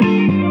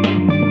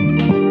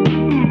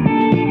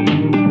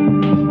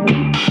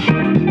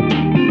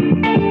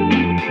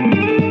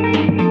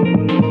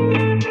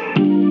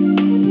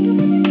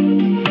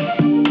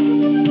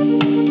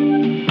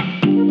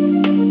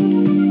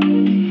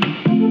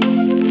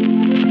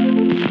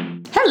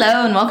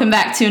Hello and welcome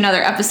back to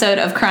another episode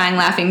of Crying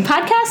Laughing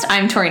Podcast.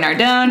 I'm Tori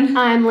Nardone.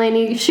 I'm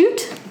Lainey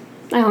Shoot.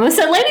 I almost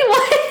said Lainey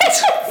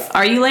Woods.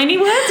 Are you Lainey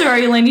Woods or are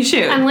you Lainey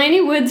Shoot? I'm Lainey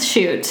Woods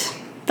Shoot.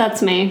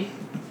 That's me.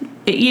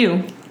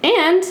 You.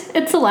 And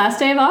it's the last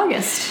day of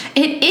August.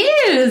 It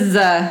is.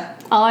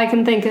 All I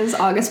can think is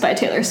August by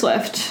Taylor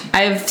Swift.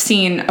 I've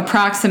seen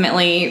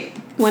approximately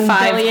 1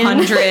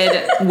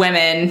 500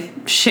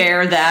 women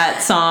share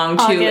that song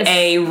to August.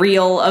 a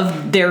reel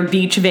of their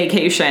beach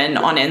vacation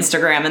on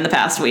Instagram in the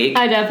past week.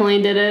 I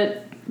definitely did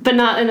it, but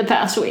not in the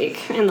past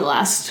week. In the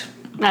last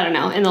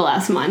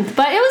month.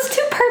 But it was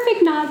too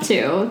perfect not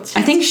to.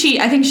 I think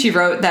she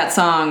wrote that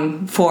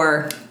song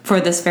for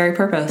this very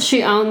purpose.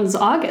 She owns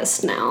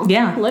August now.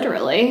 Yeah.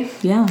 Literally.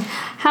 Yeah.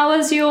 How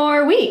was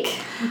your week?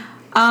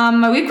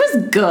 My week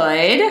was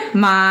good.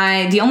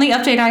 The only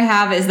update I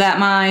have is that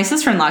my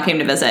sister-in-law came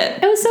to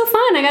visit. It was so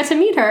fun. I got to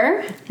meet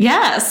her.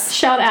 Yes.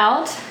 Shout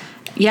out.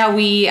 Yeah,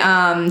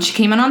 she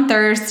came in on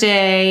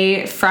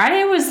Thursday.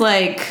 Friday was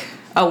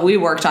we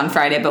worked on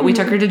Friday, but we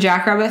took her to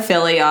Jackrabbit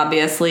Philly,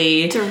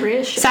 obviously.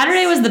 Delicious.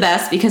 Saturday was the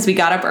best because we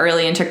got up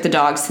early and took the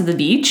dogs to the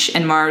beach,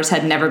 and Mars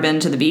had never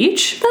been to the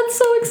beach. That's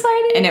so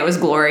exciting. And it was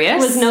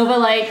glorious. Was Nova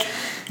like,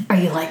 are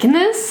you liking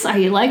this? Are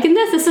you liking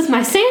this? This is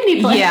my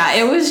sandy place. Yeah,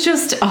 it was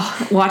just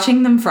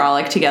watching them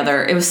frolic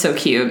together. It was so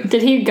cute.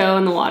 Did he go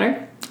in the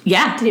water?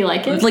 Yeah. Did he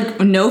like it? Like,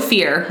 no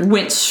fear.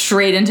 Went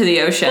straight into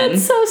the ocean.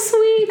 That's so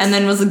sweet. And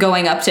then was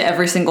going up to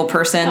every single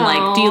person,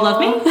 like, do you love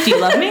me? Do you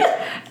love me?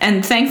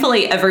 And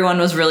thankfully, everyone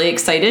was really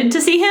excited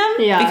to see him.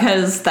 Yeah.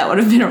 Because that would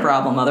have been a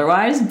problem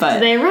otherwise. But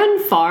they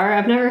run far.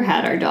 I've never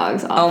had our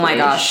dogs off oh my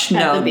gosh, at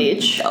no. the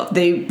beach. No,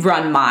 they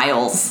run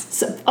miles.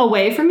 So,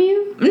 away from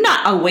you?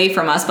 Not away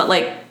from us, but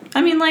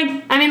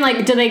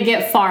do they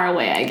get far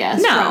away, I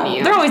guess, from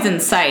you? They're always in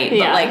sight.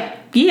 Yeah.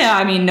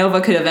 But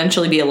Nova could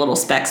eventually be a little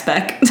speck.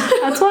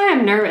 That's why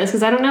I'm nervous,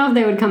 because I don't know if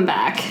they would come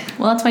back.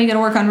 Well, that's why you gotta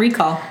work on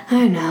recall.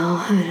 I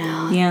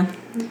know. Yeah.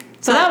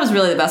 So that was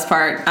really the best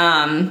part.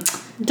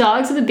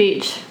 Dogs at the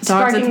beach.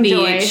 Dogs at the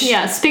beach. Joy.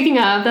 Yeah, speaking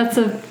of, that's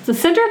the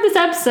center of this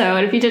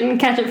episode. If you didn't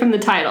catch it from the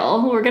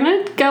title, we're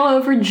going to go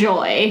over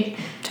joy.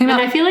 And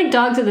I feel like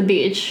dogs at the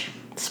beach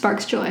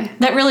sparks joy.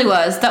 That really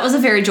was. That was a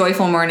very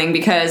joyful morning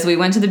because we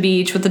went to the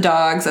beach with the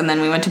dogs and then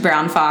we went to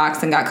Brown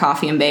Fox and got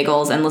coffee and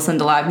bagels and listened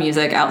to live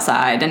music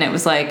outside. And it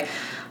was like...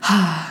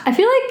 I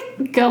feel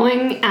like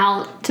going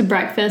out to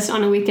breakfast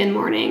on a weekend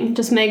morning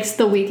just makes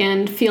the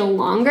weekend feel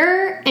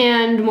longer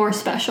and more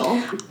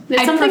special.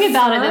 There's something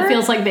about it that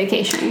feels like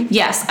vacation.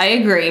 Yes, I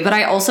agree. But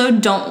I also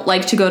don't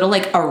like to go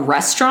to a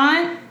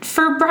restaurant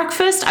for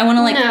breakfast. I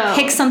want to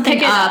pick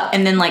something up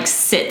and then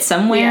sit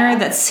somewhere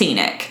that's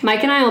scenic.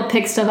 Mike and I will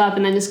pick stuff up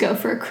and then just go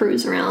for a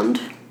cruise around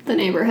the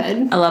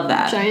neighborhood. I love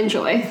that. Which I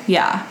enjoy.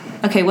 Yeah.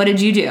 Okay, what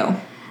did you do?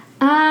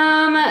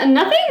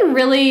 Nothing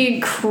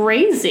really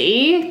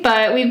crazy,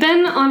 but we've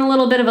been on a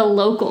little bit of a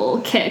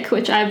local kick,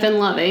 which I've been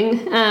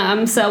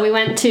loving. So we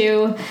went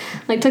to,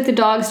 took the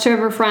dogs to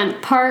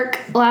Riverfront Park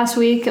last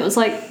week. It was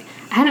I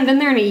hadn't been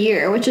there in a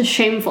year, which is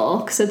shameful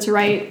because it's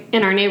right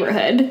in our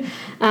neighborhood.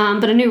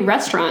 But a new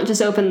restaurant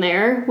just opened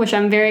there, which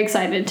I'm very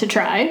excited to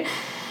try.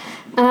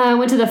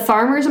 Went to the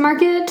farmer's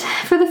market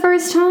for the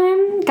first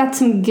time. Got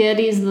some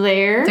goodies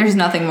there. There's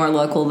nothing more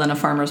local than a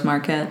farmer's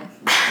market.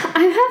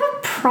 I have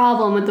a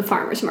problem with the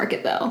farmer's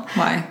market, though.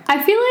 Why?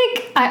 I feel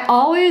like I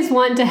always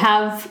want to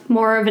have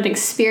more of an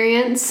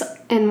experience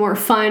and more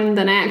fun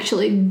than I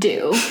actually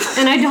do.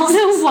 And I don't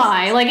know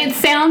why. It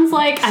sounds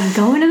like I'm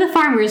going to the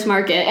farmer's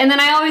market. And then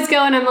I always go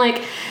and I'm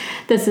like,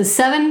 this is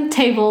 7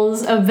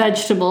 tables of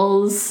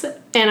vegetables.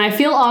 And I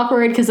feel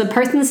awkward because the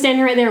person's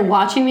standing right there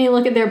watching me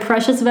look at their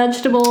precious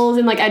vegetables.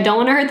 And, I don't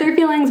want to hurt their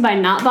feelings by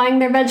not buying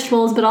their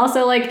vegetables. But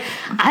also, I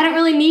don't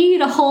really need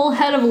a whole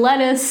head of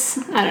lettuce.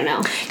 I don't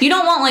know. You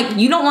don't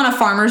want a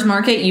farmer's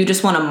market. You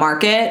just want a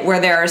market where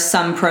there are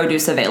some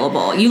produce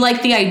available. You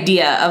like the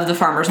idea of the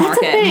farmer's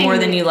market more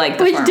than you like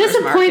the farmer's market. Which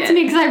disappoints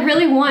me because I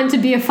really want to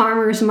be a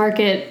farmer's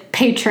market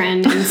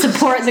patron and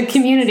support the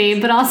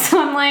community. But also,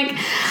 I'm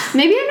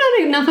maybe I'm not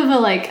enough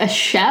of a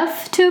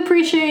chef to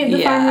appreciate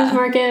the farmer's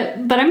market.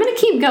 But I'm going to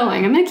keep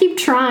going. I'm going to keep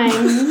trying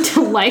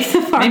to like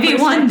the farmer's market.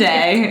 Maybe one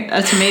day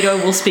a tomato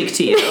will speak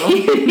to you.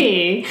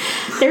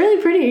 They're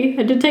really pretty.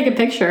 I did take a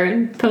picture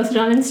and post it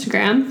on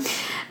Instagram.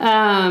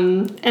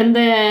 And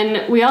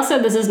then we also,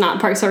 this is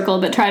not Park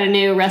Circle, but tried a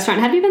new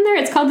restaurant. Have you been there?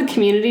 It's called the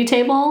Community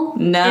Table.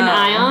 No. In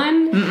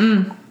Ion.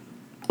 Mm-mm.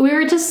 We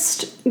were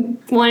just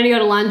wanting to go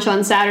to lunch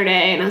on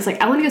Saturday, and I was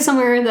like, I want to go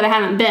somewhere that I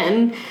haven't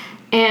been.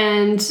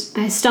 And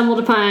I stumbled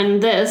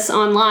upon this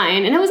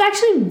online, and it was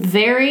actually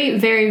very,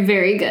 very,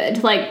 very good.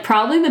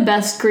 Probably the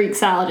best Greek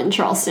salad in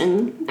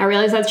Charleston. I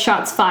realize that's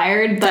shots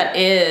fired, but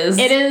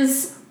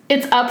it's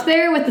up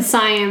there with the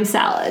Siam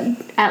salad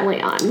at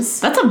Leon's.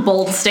 That's a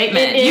bold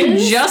statement. You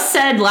just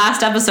said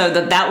last episode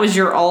that was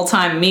your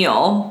all-time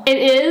meal. It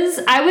is.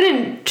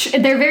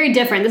 They're very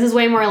different. This is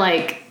way more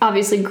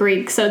obviously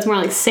Greek, so it's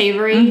more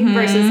savory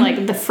versus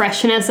the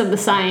freshness of the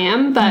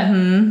Siam, but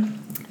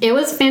it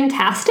was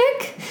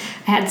fantastic.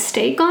 I had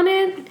steak on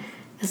it. It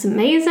was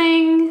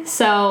amazing.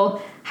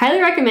 So highly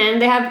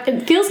recommend.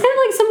 It feels kind of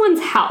like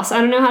someone's house.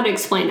 I don't know how to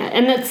explain it.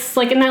 And it's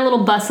like in that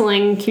little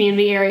bustling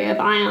community area of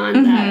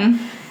Ion that,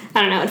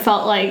 I don't know, it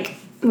felt like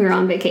we were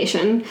on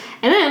vacation.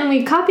 And then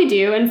we copied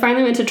you and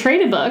finally went to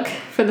trade a book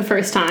for the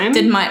first time.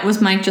 Was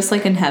Mike just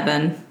like in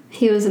heaven?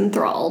 He was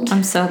enthralled.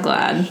 I'm so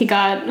glad. He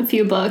got a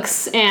few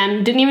books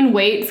and didn't even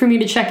wait for me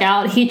to check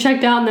out. He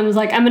checked out and then was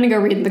like, I'm going to go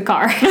read in the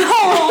car. He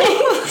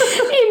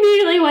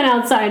immediately went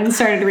outside and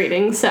started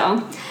reading.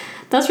 So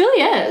that's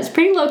really it. It's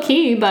pretty low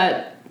key,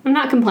 but I'm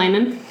not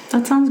complaining.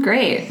 That sounds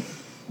great.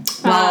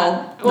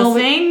 Well, the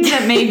thing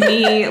that made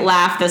me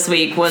laugh this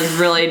week was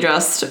really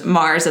just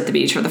Mars at the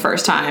beach for the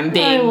first time,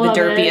 being the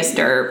derpiest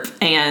derp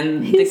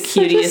and He's the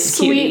cutest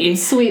cutie.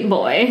 Sweet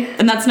boy.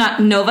 And that's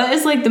not... Nova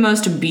is, like, the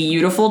most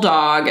beautiful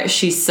dog.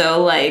 She's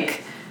so,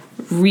 like,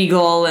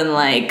 regal and,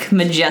 like,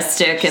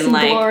 majestic and,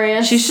 like...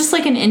 glorious. She's just,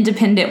 like, an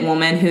independent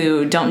woman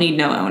who don't need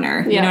no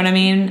owner. You know what I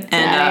mean?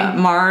 And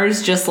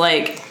Mars just,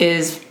 like,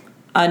 is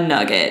a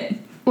nugget.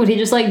 Would he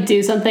just, like,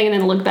 do something and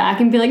then look back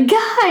and be like,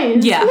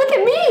 guys, look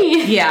at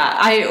me? Yeah,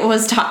 I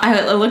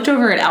looked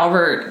over at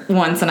Albert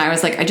once and I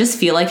was like, I just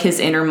feel like his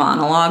inner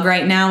monologue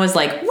right now is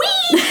like, wee!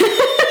 Look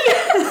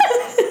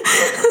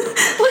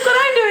what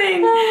I'm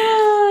doing!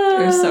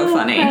 It was so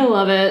funny. I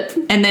love it.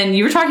 And then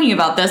you were talking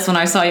about this when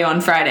I saw you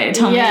on Friday.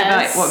 Tell me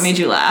about what made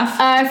you laugh.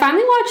 I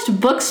finally watched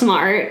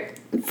Booksmart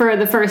for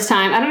the first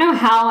time. I don't know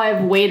how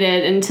I've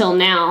waited until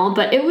now,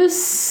 but it was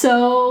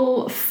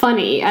so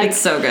funny. It's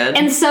so good.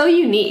 And so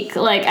unique.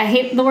 Like, I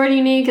hate the word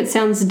unique. It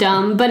sounds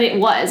dumb, but it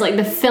was. Like,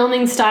 the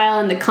filming style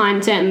and the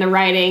content and the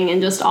writing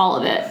and just all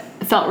of it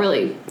felt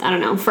really, I don't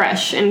know,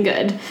 fresh and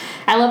good.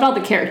 I loved all the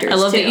characters, I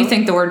love that you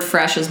think the word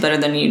fresh is better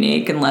than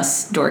unique and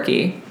less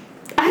dorky.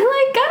 I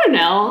don't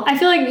know. I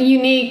feel like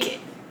unique...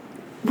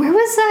 Where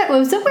was that?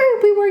 Was that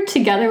where we worked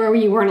together where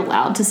you weren't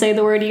allowed to say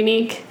the word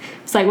unique?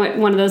 It's like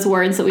one of those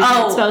words that we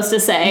weren't supposed to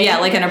say. Yeah,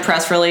 like in a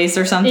press release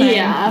or something.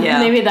 Yeah,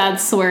 maybe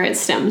that's where it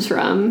stems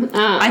from.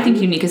 I think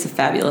unique is a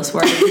fabulous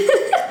word.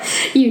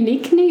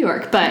 Unique New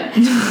York, but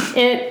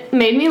it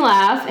made me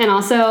laugh, and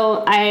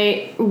also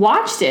I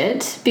watched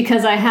it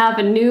because I have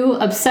a new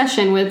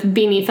obsession with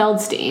Beanie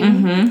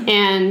Feldstein,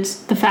 and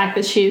the fact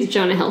that she's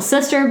Jonah Hill's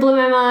sister blew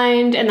my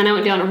mind, and then I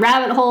went down a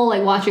rabbit hole,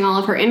 like watching all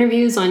of her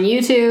interviews on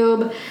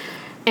YouTube,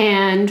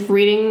 and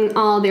reading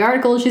all the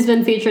articles she's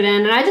been featured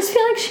in, and I just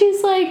feel like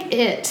she's like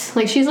it.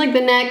 Like, she's like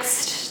the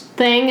next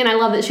thing, and I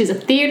love that she's a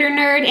theater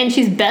nerd, and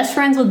she's best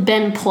friends with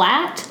Ben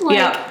Platt.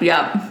 Like,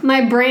 yep.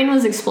 My brain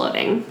was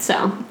exploding,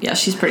 so... Yeah,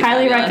 she's pretty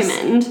highly fabulous.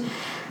 Recommend.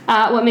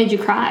 What made you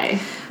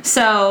cry?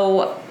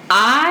 So,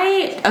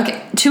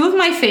 two of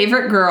my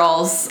favorite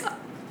girls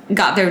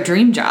got their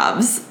dream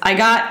jobs. I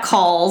got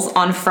calls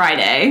on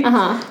Friday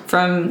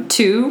from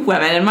two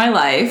women in my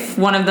life.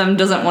 One of them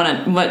doesn't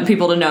want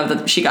people to know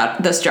that she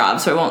got this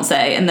job, so I won't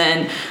say. And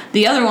then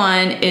the other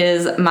one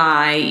is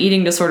my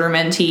eating disorder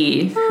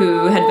mentee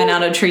who had been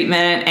out of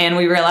treatment, and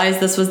we realized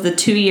this was the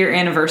 2-year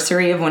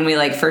anniversary of when we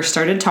like first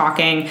started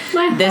talking.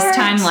 This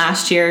time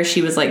last year,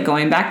 she was like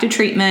going back to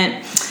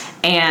treatment.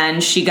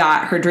 And she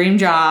got her dream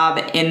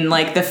job in,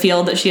 like, the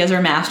field that she has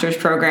her master's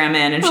program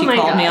in. And she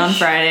called me on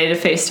Friday to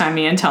FaceTime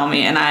me and tell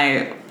me. And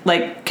I,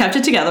 like, kept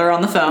it together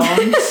on the phone.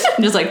 And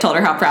just, like, told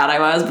her how proud I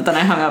was. But then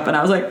I hung up and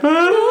I was like, my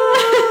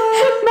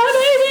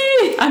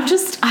baby!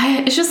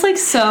 It's just, like,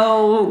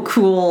 so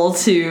cool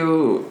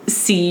to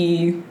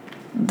see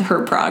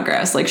her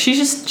progress. Like, she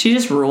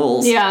just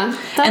rules. Yeah,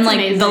 that's and, like,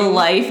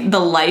 amazing. the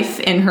life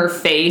in her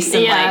face.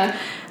 And,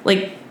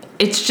 like...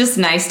 It's just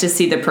nice to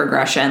see the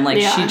progression. Like,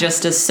 she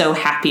just is so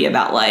happy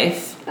about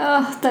life.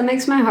 Oh, that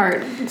makes my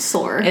heart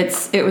sore.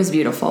 It was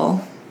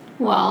beautiful.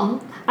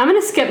 Well, I'm going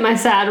to skip my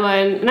sad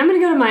one, and I'm going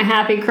to go to my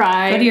happy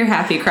cry. Go to your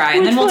happy cry,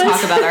 and then we'll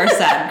talk about our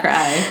sad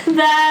cry.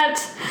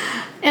 That,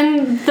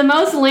 in the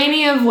most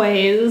Lainey of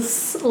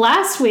ways,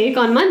 last week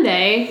on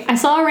Monday, I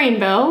saw a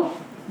rainbow.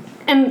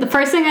 And the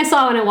first thing I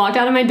saw when I walked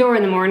out of my door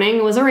in the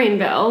morning was a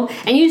rainbow.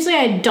 And usually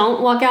I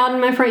don't walk out in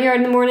my front yard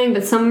in the morning,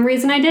 but some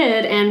reason I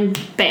did, and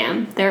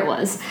bam, there it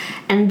was.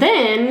 And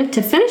then,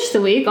 to finish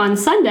the week, on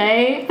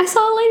Sunday, I saw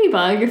a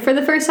ladybug for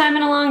the first time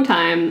in a long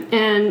time.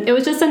 And it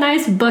was just a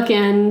nice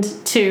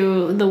bookend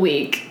to the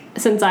week,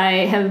 since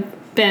I have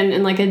been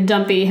in like a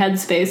dumpy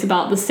headspace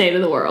about the state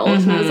of the world.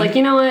 And I was like,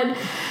 you know what?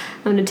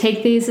 I'm going to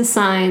take these as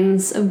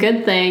signs of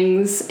good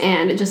things,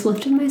 and it just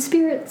lifted my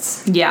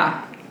spirits.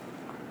 Yeah.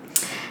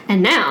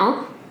 And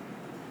now,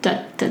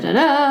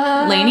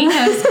 Lainey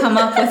has come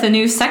up with a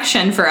new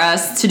section for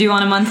us to do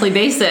on a monthly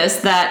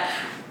basis that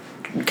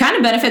kind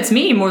of benefits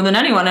me more than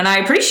anyone, and I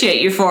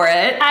appreciate you for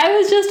it. I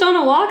was just on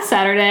a walk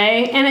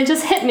Saturday, and it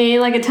just hit me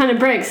like a ton of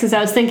bricks because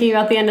I was thinking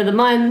about the end of the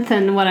month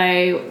and what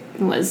I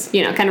was,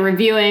 kind of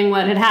reviewing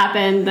what had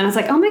happened. And I was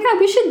like, oh my God,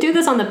 we should do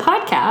this on the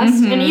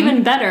podcast. And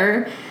even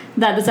better,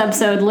 that this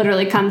episode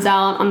literally comes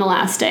out on the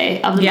last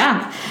day of the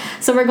month.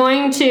 So we're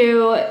going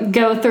to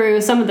go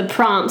through some of the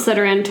prompts that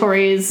are in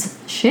Tori's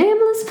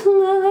shameless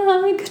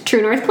plug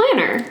True North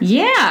Planner.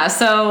 Yeah,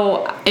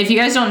 so if you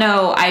guys don't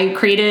know, I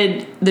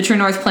created the True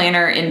North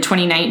Planner in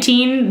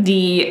 2019.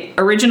 The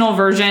original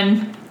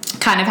version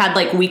kind of had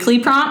like weekly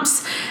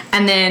prompts,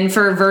 and then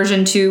for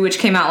version 2, which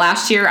came out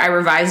last year, I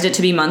revised it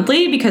to be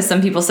monthly because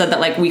some people said that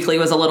like weekly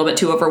was a little bit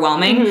too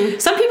overwhelming.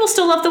 Some people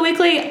still love the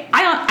weekly.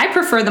 I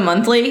prefer the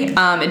monthly.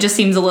 It just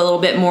seems a little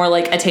bit more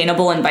like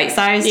attainable and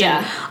bite-sized. Yeah.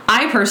 And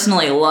I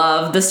personally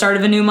love the start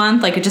of a new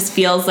month. Like it just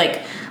feels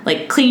like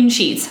clean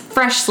sheets,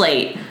 fresh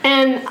slate.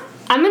 And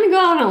I'm gonna go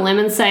out on a limb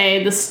and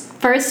say this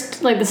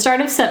first, like the start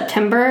of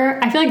September,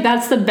 I feel like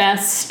that's the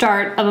best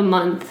start of a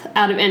month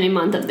out of any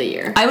month of the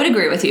year. I would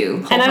agree with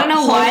you. And I don't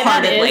know why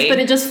that is, but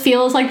it just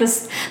feels like the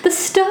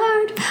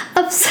start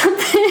of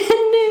something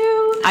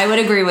new. I would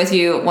agree with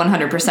you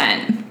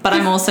 100%. But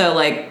I'm also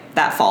like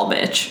that fall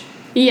bitch.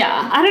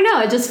 Yeah, I don't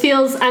know. It just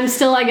feels, I'm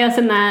still, I guess,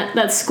 in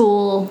that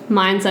school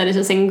mindset is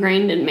just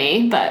ingrained in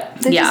me. But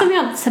there's just something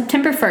else.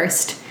 September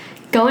 1st,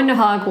 going to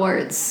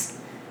Hogwarts.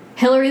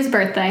 Hillary's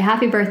birthday.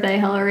 Happy birthday,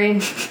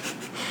 Hillary.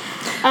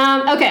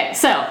 Okay,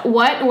 so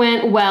what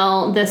went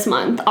well this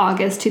month,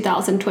 August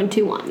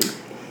 2021?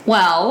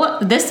 Well,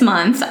 this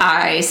month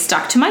I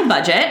stuck to my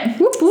budget.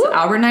 Whoop, whoop. So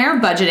Albert and I are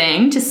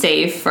budgeting to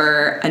save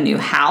for a new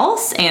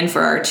house and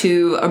for our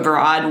 2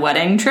 abroad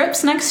wedding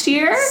trips next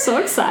year. So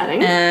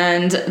exciting.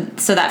 And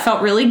so that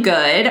felt really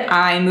good.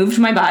 I moved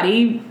my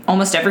body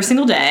almost every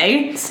single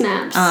day.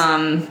 Snaps.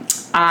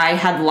 I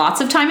had lots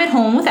of time at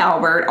home with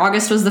Albert.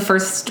 August was the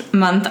first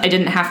month I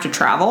didn't have to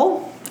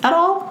travel at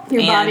all.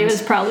 Your body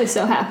was probably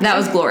so happy. That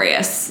was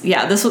glorious.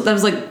 Yeah, that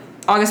was like,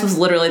 August was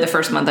literally the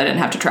first month I didn't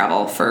have to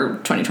travel for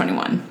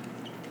 2021.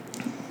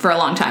 For a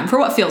long time. For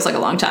what feels like a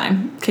long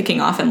time.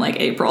 Kicking off in like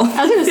April.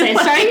 I was going to say,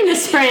 starting in the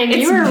spring,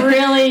 you were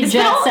really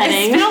jet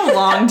setting. It's been a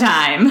long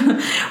time.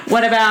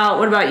 What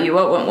about you?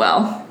 What went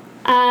well?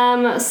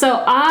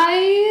 So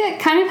I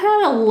kind of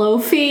had a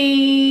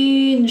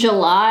low-fee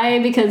July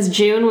because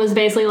June was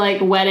basically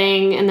like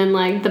wedding and then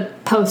like the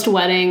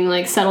post-wedding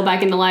like settle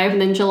back into life,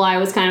 and then July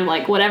was kind of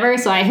like whatever.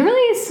 So I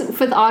really,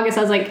 with August,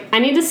 I was like, I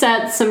need to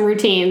set some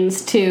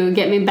routines to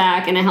get me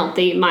back in a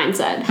healthy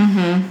mindset.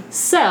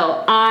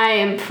 So I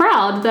am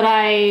proud that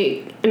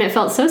and it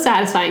felt so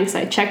satisfying because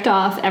I checked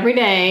off every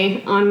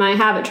day on my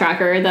habit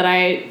tracker that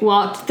I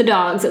walked the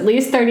dogs at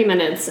least 30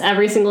 minutes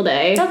every single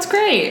day. That's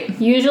great.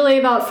 Usually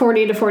about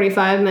 40 to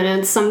 45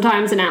 minutes,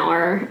 sometimes an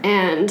hour.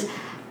 And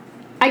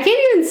I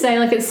can't even say,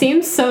 like, it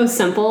seems so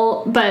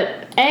simple,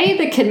 but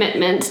the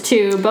commitment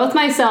to both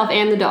myself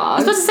and the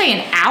dogs. I was supposed to say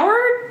an hour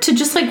to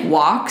just, like,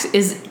 walk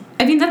is,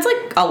 I mean, that's,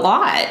 like, a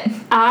lot.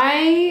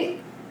 I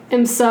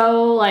am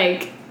so,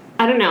 like,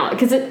 I don't know,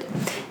 because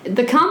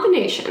the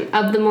combination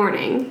of the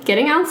morning,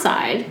 getting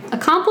outside,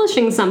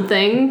 accomplishing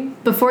something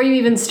before you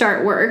even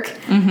start work.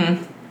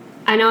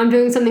 I know I'm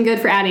doing something good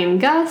for Addie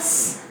and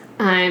Gus.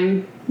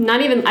 I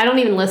don't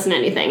even listen to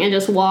anything. I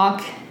just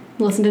walk,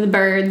 listen to the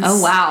birds.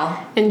 Oh,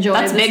 wow.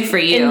 That's big for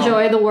you.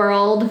 Enjoy the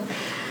world.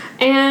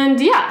 And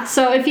yeah,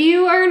 so if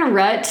you are in a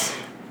rut,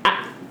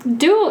 it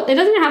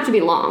doesn't have to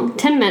be long.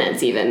 10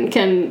 minutes even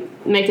can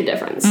make a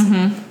difference.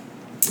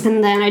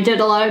 And then I did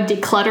a lot of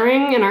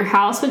decluttering in our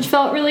house, which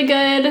felt really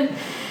good.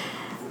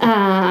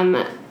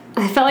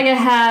 I felt like I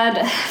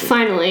had,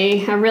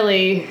 finally, I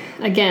really,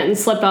 again,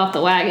 slipped off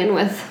the wagon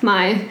with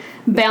my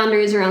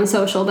boundaries around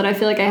social, but I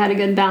feel like I had a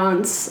good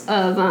balance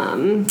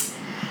of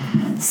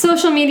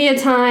social media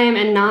time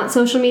and not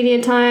social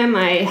media time.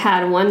 I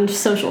had one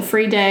social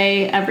free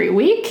day every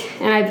week,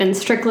 and I've been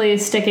strictly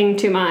sticking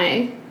to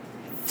my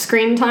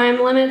screen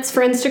time limits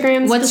for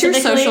Instagram. What's your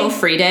social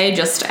free day,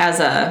 just as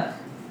a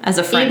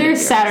friend? Either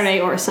Saturday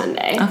or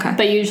Sunday. Okay.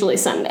 But usually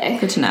Sunday.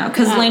 Good to know.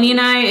 Because Lainey and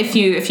I, if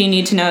you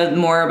need to know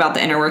more about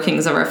the inner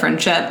workings of our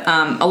friendship,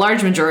 a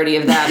large majority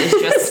of that is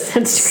just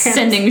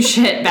sending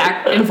shit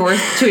back and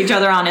forth to each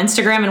other on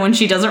Instagram. And when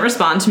she doesn't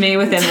respond to me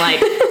within like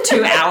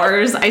 2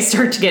 hours, I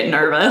start to get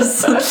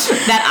nervous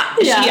that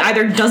she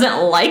either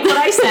doesn't like what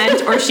I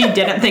sent or she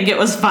didn't think it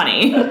was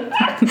funny.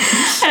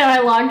 I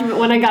logged,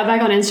 when I got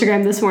back on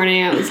Instagram this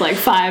morning, it was like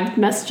 5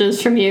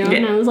 messages from you.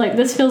 And I was like,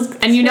 this feels...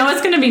 And you know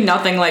it's going to be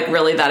nothing like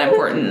really that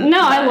important.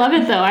 No, I love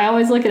it though. I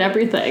always look at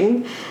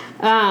everything.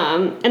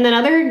 And then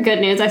other good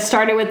news, I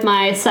started with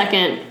my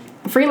second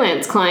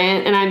freelance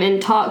client and I'm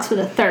in talks with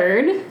a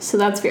third, so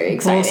that's very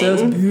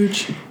exciting.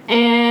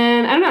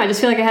 And I don't know, I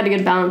just feel like I had a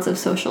good balance of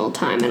social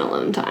time and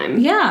alone time.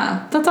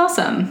 Yeah, that's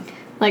awesome.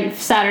 Like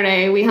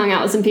Saturday, we hung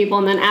out with some people,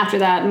 and then after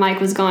that, Mike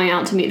was going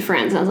out to meet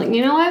friends, and I was like,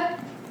 you know what?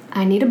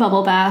 I need a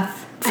bubble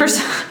bath.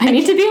 I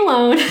need to be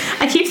alone.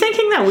 I keep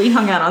thinking that we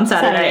hung out on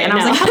Saturday and I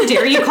was like, how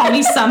dare you call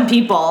me some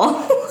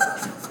people?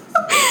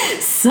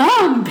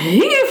 Some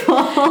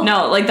people.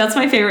 No, like that's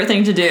my favorite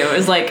thing to do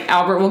is like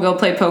Albert will go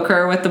play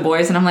poker with the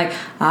boys and I'm like,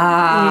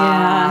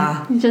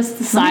 yeah, just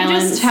the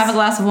silence. Just have a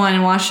glass of wine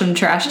and watch some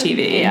trash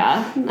TV.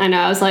 Yeah, I know.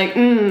 I was like,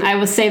 I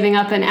was saving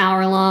up an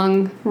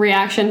hour-long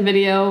reaction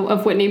video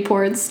of Whitney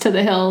Ports to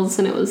the Hills,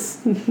 and it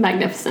was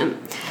magnificent.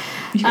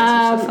 You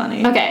guys are so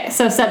funny. Okay,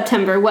 so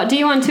September. What do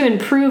you want to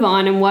improve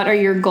on, and what are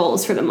your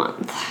goals for the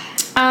month?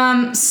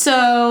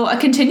 So a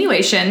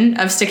continuation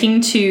of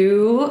sticking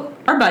to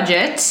our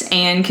budget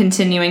and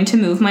continuing to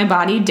move my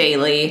body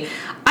daily.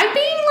 I'm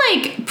being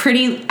like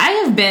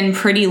have been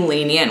pretty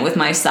lenient with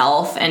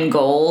myself and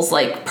goals,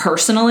 like,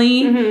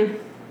 personally,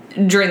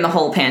 during the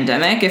whole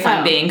pandemic, if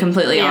I'm being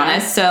completely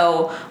honest.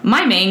 So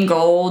my main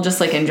goal, just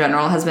like in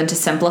general, has been to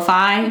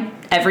simplify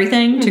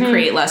everything to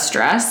create less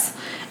stress.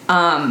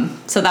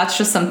 So that's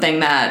just something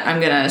that I'm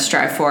going to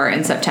strive for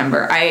in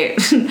September.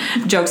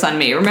 Joke's on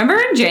me. Remember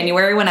in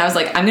January when I was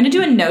like, I'm going to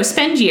do a no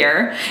spend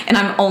year and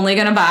I'm only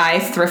going to buy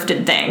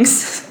thrifted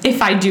things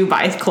if I do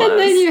buy clothes. And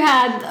then you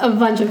had a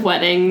bunch of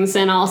weddings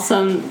and all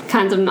some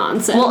kinds of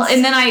nonsense. Well,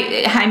 and then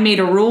I made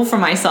a rule for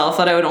myself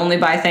that I would only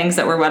buy things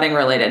that were wedding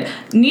related.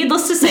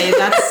 Needless to say,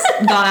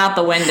 that's gone out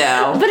the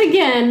window. But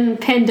again,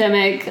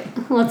 pandemic,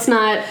 let's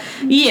not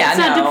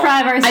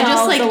deprive ourselves. I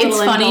just, like, it's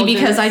funny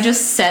because I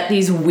just set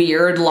these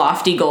weird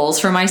lofty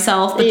goals for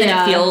myself, but then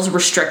it feels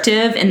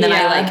restrictive, and then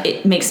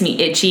it makes me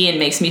itchy and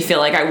makes me feel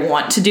like I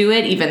want to do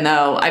it even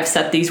though I've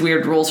set these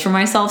weird rules for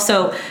myself.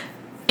 So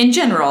in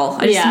general,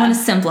 I just want to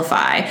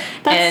simplify.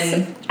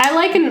 And I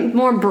like a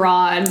more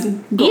broad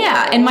goal.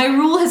 Yeah, and my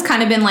rule has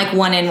kind of been like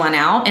one in, one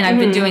out, and I've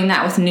been doing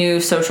that with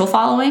new social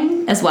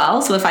following as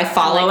well. So if I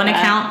follow an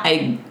account,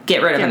 I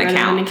get rid of an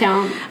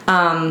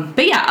account.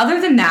 But yeah,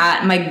 other than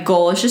that, my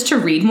goal is just to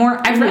read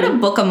more. I've read a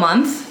book a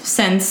month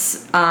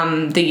since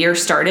the year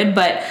started,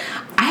 but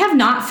I have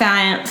not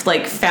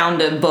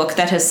found a book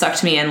that has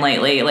sucked me in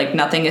lately. Like,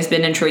 nothing has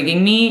been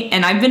intriguing me.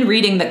 And I've been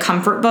reading the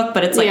comfort book,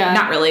 but it's like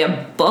not really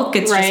a book.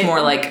 It's just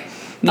more like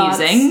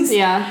musings.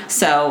 Yeah.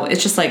 So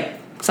it's just like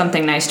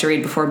something nice to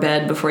read before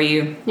bed, before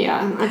you...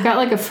 Yeah. I've got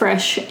like a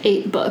fresh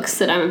 8 books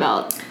that I'm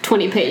about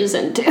 20 pages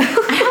into.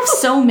 I have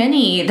so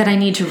many that I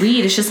need to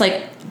read. It's just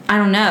like, I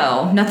don't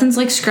know. Nothing's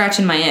like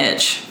scratching my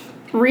itch.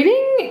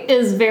 Reading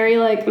is very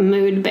like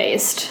mood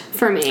based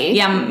for me.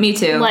 Yeah, me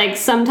too. Like,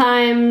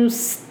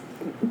 sometimes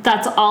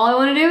that's all I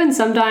want to do, and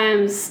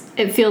sometimes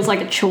it feels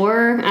like a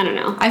chore. I don't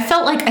know. I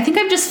think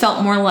I've just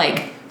felt more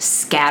like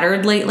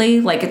scattered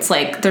lately. Like, it's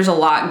like there's a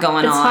lot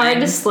going on. It's hard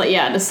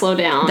to slow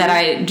down. That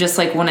I just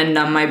like want to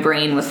numb my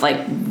brain with like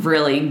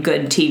really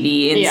good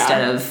TV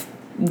instead of,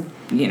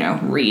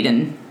 read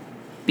and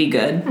be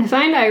good. I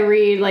find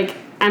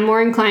I'm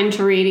more inclined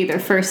to read either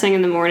first thing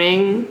in the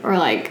morning or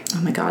like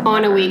oh my God,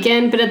 on a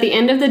weekend. But at the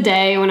end of the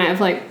day, when I've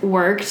like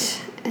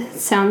worked, it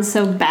sounds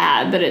so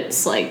bad, but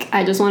it's like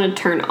I just want to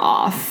turn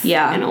off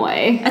in a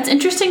way. That's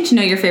interesting to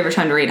know your favorite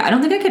time to read. I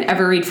don't think I could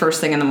ever read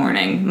first thing in the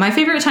morning. My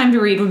favorite time to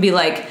read would be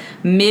like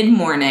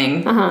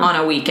mid-morning on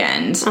a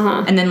weekend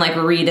and then like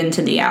read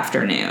into the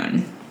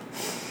afternoon.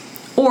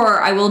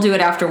 Or I will do it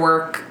after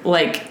work,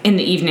 like in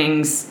the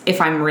evenings if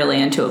I'm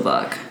really into a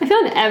book. I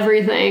found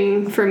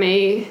everything for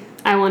me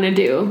I want to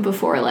do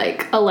before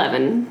like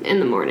 11 in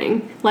the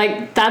morning.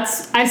 Like,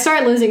 I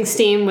start losing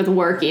steam with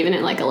work even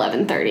at like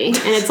 11:30, and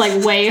it's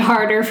like way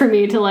harder for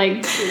me to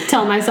like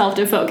tell myself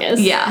to focus.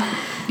 Yeah.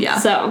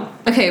 So,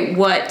 okay,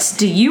 what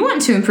do you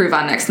want to improve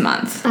on next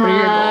month? What are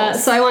your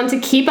goals? So I want to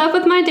keep up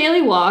with my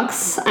daily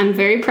walks. I'm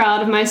very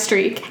proud of my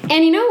streak.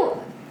 And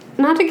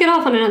not to get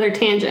off on another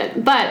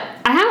tangent, but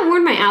I haven't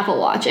worn my Apple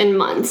Watch in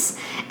months.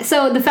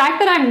 So the fact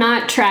that I'm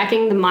not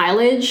tracking the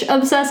mileage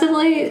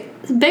obsessively,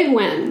 big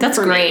win. That's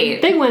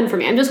great. Big win for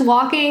me. I'm just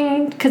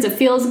walking because it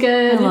feels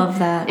good. I love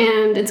that.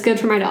 And it's good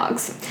for my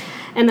dogs.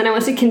 And then I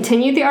want to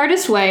continue The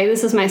Artist Way.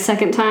 This is my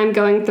second time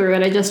going through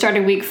it. I just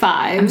started week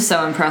 5. I'm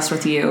so impressed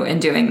with you in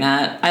doing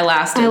that. I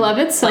love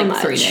it so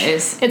much. 3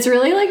 days. It's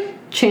really like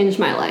changed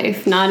my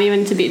life, not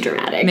even to be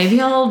dramatic. Maybe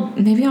I'll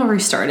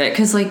restart it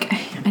because like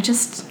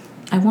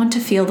I want to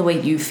feel the way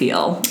you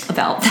feel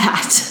about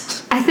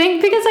that. I think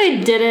because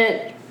I did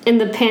it in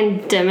the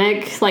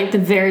pandemic, like the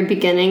very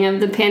beginning of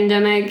the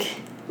pandemic.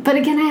 But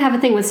again, I have a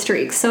thing with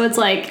streaks, so it's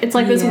like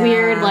this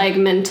weird like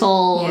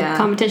mental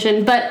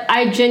competition. But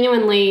I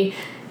genuinely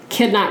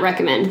could not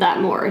recommend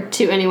that more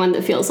to anyone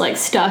that feels like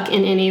stuck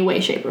in any way,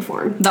 shape, or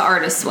form. The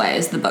Artist Way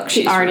is the book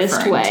she's referring to. The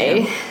Artist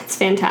Way. It's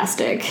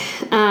fantastic.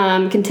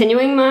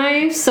 Continuing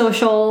my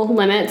social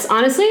limits.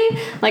 Honestly,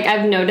 like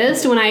I've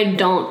noticed when I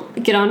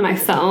don't get on my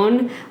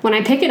phone, when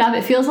I pick it up,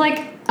 it feels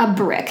like a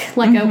brick,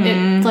 like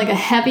it's like a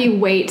heavy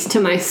weight to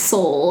my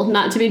soul.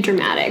 Not to be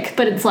dramatic,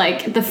 but it's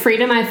like the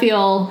freedom I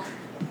feel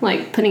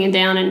like putting it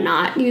down and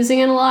not using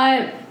it a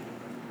lot.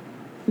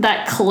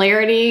 That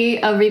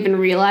clarity of even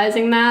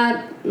realizing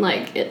that,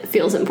 like, it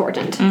feels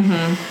important.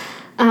 And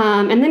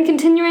then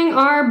continuing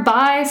our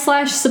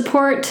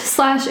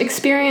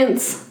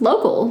buy/support/experience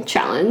local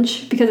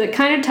challenge, because it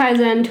kind of ties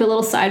into a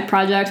little side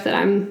project that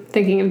I'm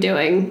thinking of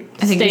doing.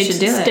 I think you should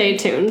do it. Stay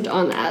tuned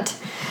on that.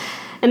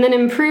 And then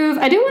improve.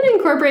 I do want to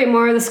incorporate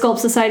more of the Sculpt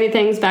Society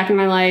things back in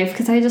my life,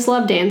 because I just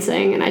love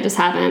dancing, and I just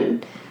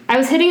haven't. I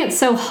was hitting it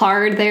so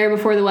hard there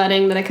before the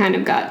wedding that I kind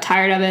of got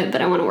tired of it,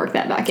 but I want to work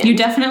that back in. You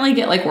definitely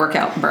get, like,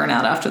 workout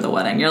burnout after the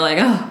wedding. You're like,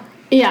 oh.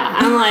 Yeah,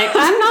 I'm like,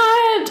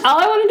 all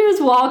I want to do is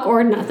walk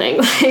or nothing.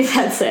 Like,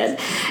 that's it.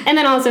 And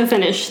then also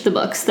finish the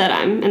books that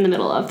I'm in the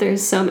middle of.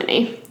 There's so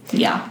many.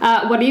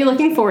 Yeah. What are you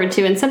looking forward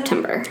to in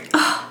September?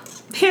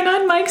 Hannah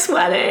and Mike's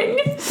wedding.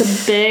 It's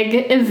a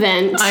big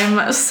event.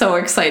 I'm so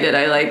excited.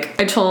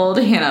 I told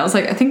Hannah, I was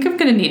like, I think I'm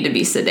gonna need to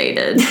be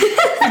sedated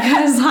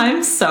because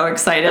I'm so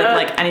excited.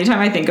 Like anytime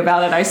I think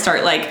about it, I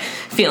start like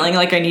feeling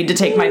like I need to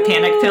take my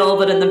panic pill,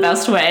 but in the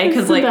best way,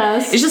 because like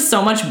it's just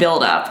so much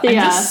build up. I'm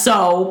just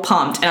so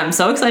pumped, and I'm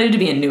so excited to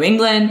be in New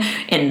England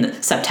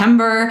in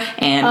September,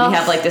 and we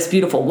have like this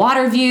beautiful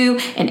water view,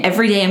 and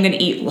every day I'm gonna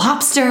eat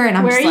lobster, and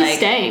I'm Where just are you like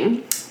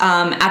staying?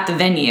 At the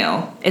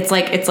venue. It's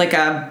like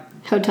a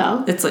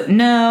hotel. It's like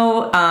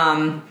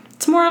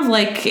it's more of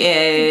like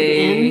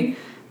a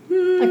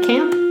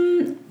camp.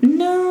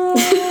 No.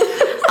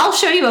 I'll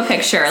show you a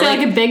picture. Is it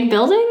like a big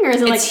building, or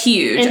is it like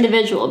huge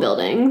individual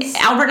buildings?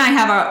 Albert and I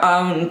have our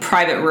own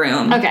private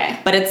room. Okay.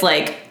 But it's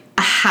like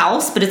a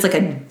house, but it's like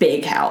a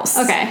big house.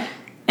 Okay.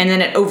 And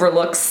then it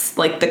overlooks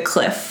like the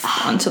cliff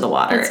onto the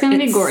water. It's gonna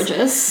be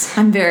gorgeous.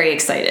 I'm very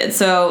excited.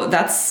 So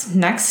that's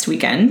next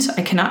weekend.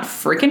 I cannot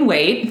freaking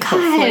wait. God,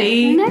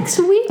 hopefully next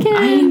weekend.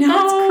 I know.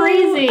 That's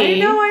crazy. I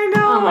know.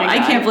 Oh my God. I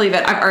can't believe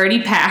it. I've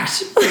already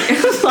packed.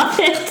 Love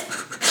it.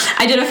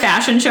 I did a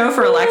fashion show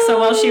for Alexa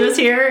while she was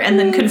here, and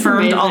then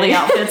confirmed all the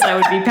outfits I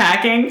would be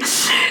packing.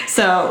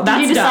 So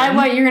that's Did you decide done.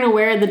 what you're gonna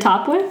wear the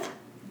top with?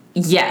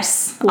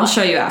 Yes, I'll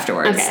show you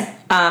afterwards. Okay.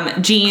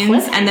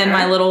 Jeans, and then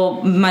my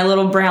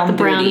little brown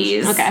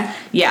booties. Okay.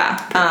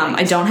 Yeah.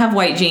 I don't have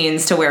white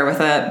jeans to wear with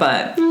it,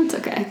 but It's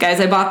okay. guys,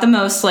 I bought the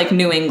most like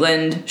New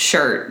England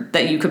shirt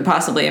that you could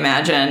possibly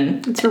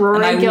imagine. It's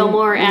Rory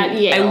Gilmore at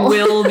Yale. I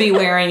will be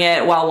wearing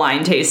it while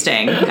wine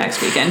tasting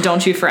next weekend.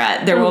 Don't you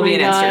fret. There will be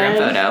an Instagram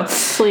photo.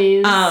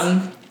 Please.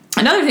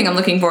 Another thing I'm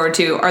looking forward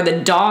to are the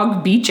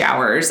dog beach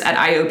hours at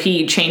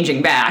IOP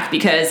changing back,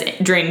 because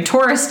during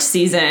tourist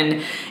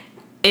season,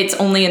 it's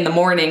only in the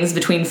mornings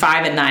between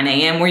 5 and 9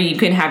 a.m. where you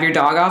can have your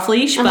dog off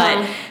leash.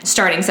 But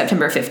starting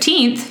September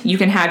 15th, you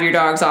can have your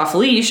dogs off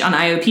leash on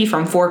IOP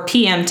from 4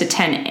 p.m. to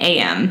 10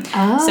 a.m.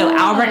 Oh, so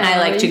Albert and I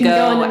like to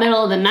go in the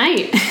middle of the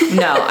night.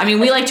 No, I mean,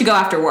 we like to go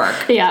after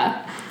work.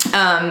 Yeah.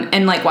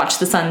 And like watch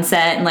the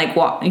sunset and like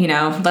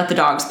let the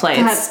dogs play.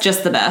 It's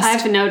just the best.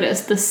 I've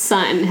noticed the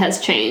sun has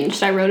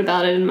changed. I wrote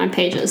about it in my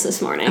pages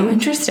this morning. Oh,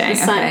 interesting. The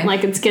sun, okay.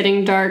 like it's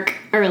getting dark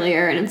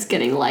earlier and it's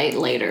getting light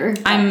later.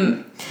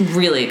 I'm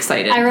really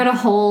excited. I wrote a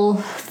whole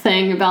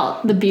thing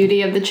about the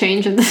beauty of the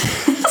change of the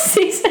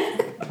season.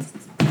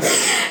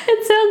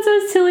 It sounds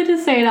so silly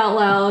to say it out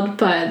loud,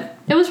 but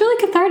it was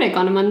really cathartic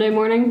on a Monday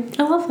morning.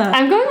 I love that.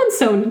 I'm going on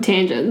so many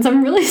tangents.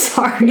 I'm really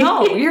sorry.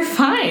 No, you're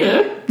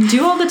fine.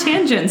 Do all the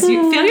tangents.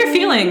 You feel your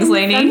feelings,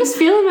 Lainey. I'm just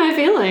feeling my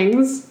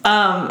feelings.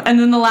 And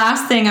then the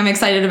last thing I'm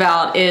excited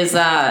about is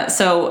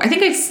so I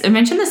think I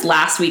mentioned this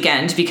last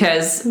weekend,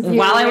 because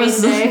while I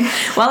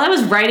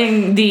was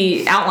writing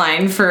the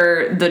outline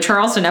for the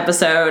Charleston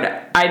episode,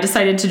 I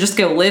decided to just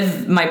go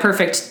live my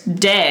perfect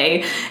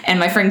day, and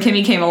my friend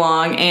Kimmy came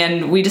along,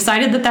 and we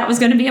decided that was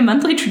going to be a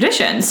monthly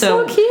tradition.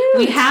 So cute.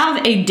 We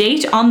have a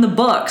date on the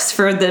books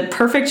for the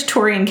perfect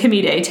Tori and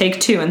Kimmy Day,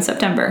 take 2 in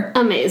September.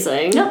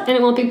 Amazing. Yep. And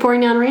it won't be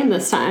pouring down rain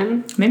this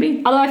time.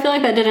 Maybe. Although I feel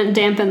like that didn't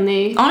dampen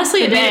the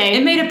Honestly, the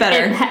it made it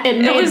better.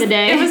 It made the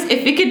day. It was,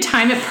 if we could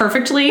time it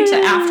perfectly to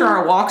after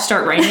our walk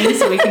start raining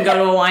so we can go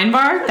to a wine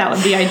bar, that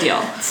would be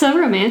ideal. So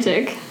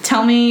romantic.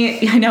 Tell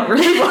me, I know it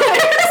really was.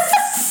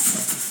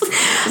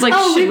 It's like,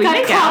 should we got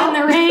make caught out?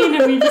 in the rain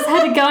and we just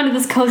had to go into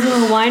this cozy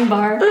little wine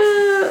bar.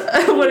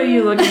 What are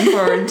you looking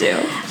forward to?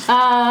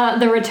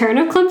 The return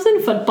of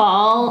Clemson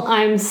football.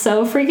 I'm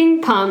so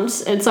freaking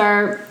pumped. It's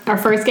our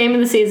first game of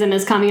the season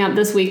is coming up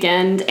this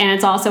weekend, and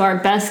it's also our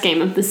best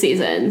game of the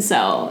season.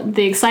 So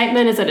the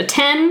excitement is at a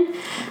 10.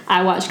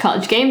 I watched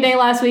College Game Day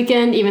last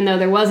weekend, even though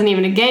there wasn't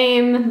even a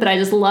game, but I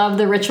just love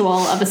the ritual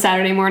of a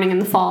Saturday morning in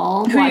the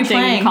fall Who are you watching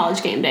playing?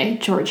 College Game Day.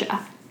 Georgia.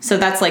 So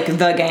that's like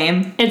the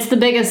game? It's the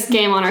biggest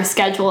game on our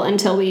schedule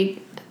until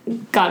we,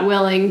 God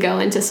willing, go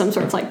into some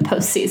sort of like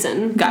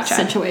postseason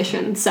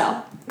situation.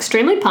 So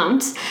extremely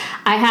pumped.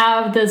 I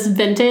have this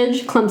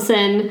vintage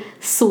Clemson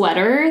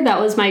sweater that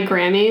was my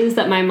Grammys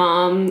that my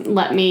mom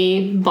let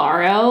me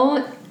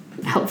borrow,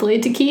 hopefully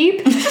to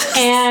keep.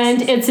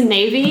 And it's a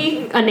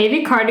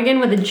navy cardigan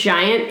with a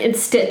giant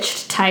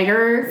stitched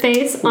tiger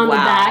face on the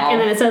back,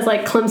 and then it says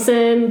like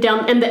Clemson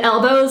down, and the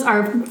elbows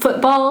are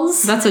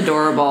footballs. That's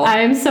adorable.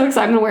 I'm so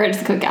excited. I'm gonna wear it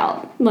to the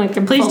cookout. Like,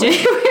 please do,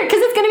 because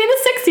it's gonna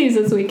be the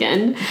 60s this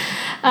weekend.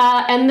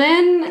 And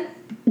then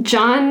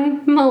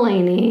John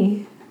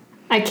Mulaney.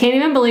 I can't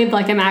even believe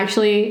like I'm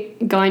actually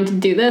going to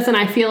do this, and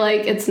I feel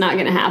like it's not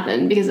gonna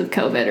happen because of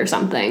COVID or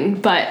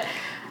something. But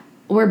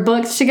we're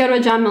booked to go to a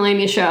John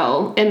Mulaney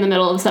show in the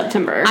middle of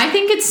September. I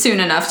think it's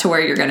soon enough to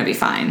where you're going to be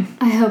fine.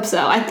 I hope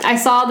so. I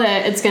saw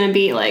that it's going to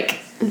be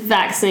like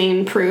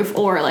vaccine proof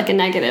or like a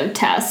negative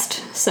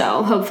test.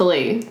 So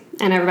hopefully,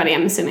 and everybody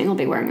I'm assuming will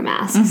be wearing a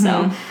mask. Mm-hmm.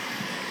 So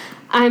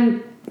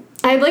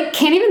I like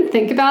can't even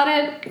think about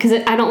it because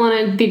I don't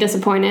want to be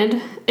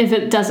disappointed if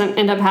it doesn't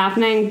end up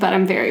happening, but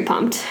I'm very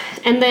pumped.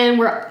 And then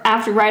right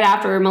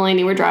after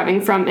Mulaney, we're driving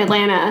from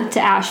Atlanta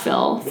to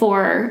Asheville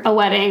for a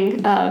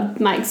wedding of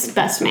Mike's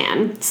best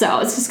man. So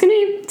it's gonna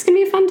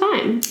be a fun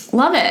time.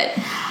 Love it.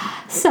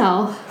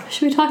 So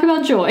should we talk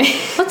about joy?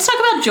 Let's talk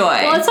about joy.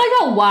 Well, let's talk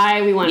about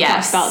why we want to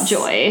Yes. talk about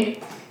joy.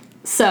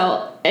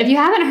 So, if you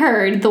haven't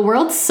heard, the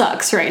world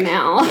sucks right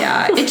now.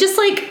 Yeah, it just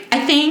like,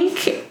 I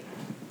think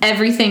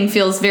everything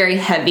feels very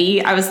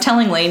heavy. I was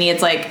telling Lainey,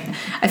 it's like,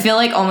 I feel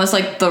like almost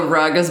like the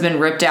rug has been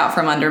ripped out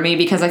from under me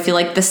because I feel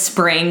like the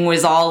spring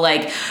was all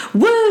like,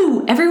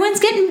 woo, everyone's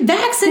getting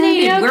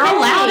vaccinated. Okay. We're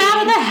allowed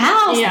out of the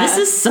house. Yeah. This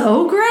is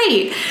so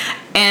great.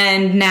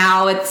 And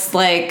now it's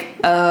like,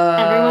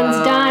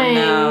 Everyone's dying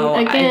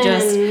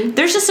again.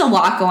 There's just a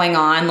lot going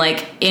on,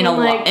 like in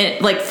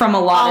like from a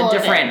lot of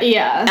different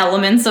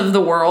elements of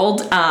the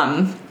world.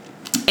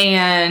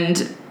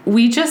 And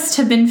we just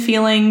have been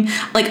feeling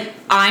like,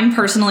 I'm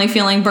personally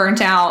feeling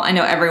burnt out. I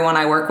know everyone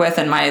I work with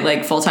and my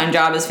like full-time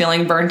job is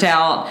feeling burnt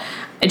out.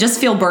 I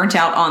just feel burnt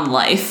out on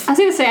life. I was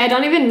gonna say, I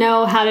don't even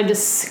know how to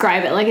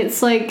describe it. Like,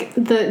 it's like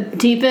the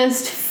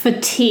deepest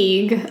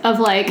fatigue of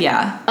like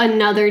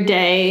another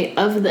day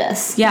of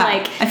this. Yeah.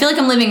 Like, I feel like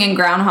I'm living in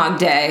Groundhog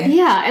Day.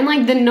 Yeah, and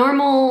like the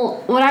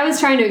normal, what I was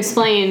trying to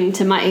explain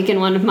to Mike in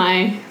one of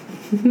my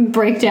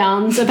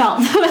breakdowns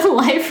about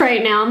life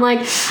right now, I'm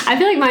like, I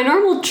feel like my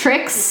normal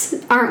tricks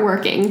aren't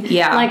working.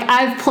 Yeah. Like,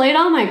 I've played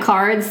all my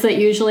cards that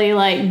usually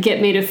like get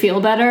me to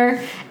feel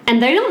better,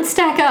 and they don't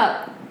stack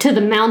up to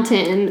the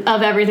mountain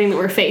of everything that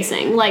we're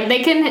facing. Like,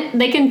 they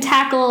can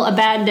tackle a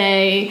bad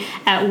day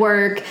at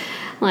work.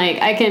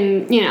 Like, I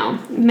can, you know,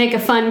 make a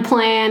fun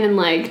plan and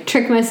like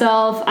trick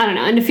myself, I don't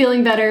know, into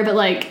feeling better, but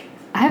like,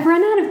 I've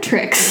run out of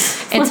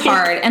tricks. It's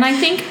hard. And I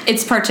think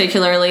it's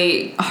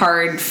particularly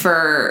hard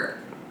for,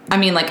 I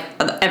mean, like,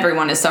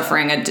 everyone is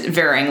suffering at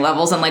varying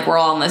levels, and like, we're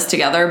all in this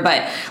together.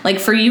 But like,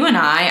 for you and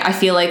I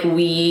feel like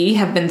we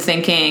have been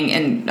thinking,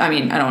 and I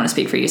mean, I don't want to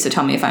speak for you, so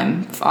tell me if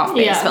I'm off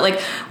base, but like,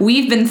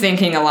 we've been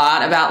thinking a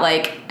lot about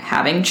like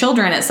having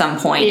children at some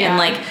point, and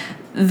like,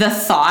 the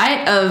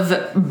thought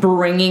of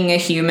bringing a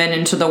human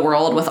into the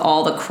world with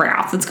all the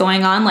crap that's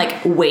going on,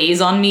 like,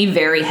 weighs on me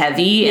very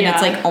heavy. And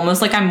it's like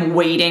almost like I'm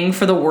waiting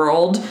for the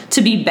world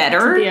to be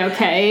better. To be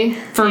okay.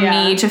 For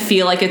me to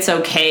feel like it's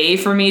okay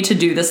for me to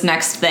do this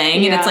next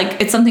thing. And it's like,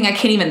 it's something I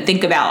can't even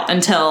think about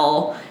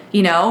until,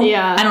 you know?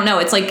 Yeah. I don't know.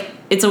 It's like,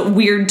 it's a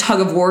weird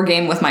tug of war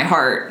game with my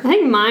heart. I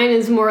think mine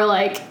is more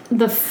like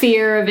the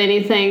fear of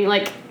anything.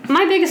 Like,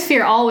 my biggest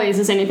fear always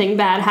is anything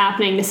bad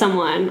happening to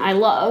someone I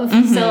love.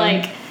 Mm-hmm. So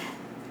like,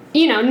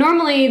 you know,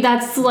 normally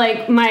that's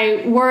like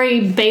my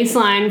worry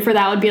baseline for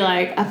that would be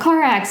like a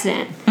car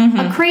accident,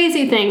 a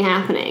crazy thing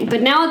happening.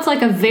 But now it's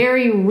like a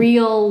very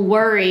real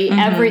worry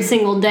every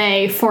single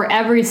day for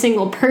every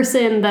single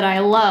person that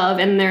I love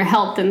and their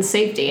health and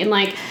safety. And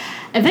like,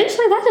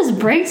 eventually that just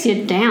breaks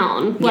you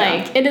down.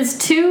 Like, it is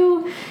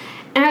too...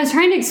 And I was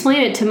trying to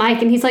explain it to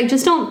Mike, and he's like,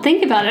 just don't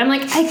think about it. I'm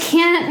like, I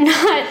can't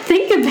not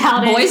think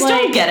about it. Boys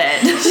don't get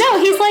it. No,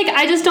 he's like,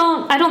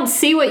 I don't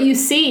see what you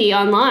see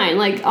online,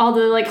 like all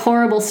the like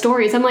horrible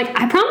stories. I'm like,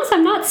 I promise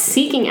I'm not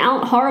seeking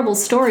out horrible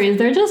stories.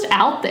 They're just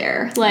out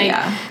there. Like,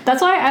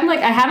 that's why I'm like,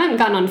 I haven't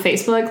gotten on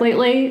Facebook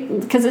lately,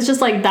 because it's just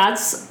like,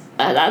 that's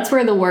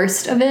where the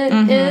worst of it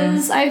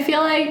is, I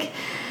feel like.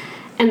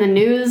 And the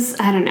news,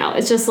 I don't know.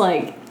 It's just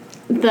like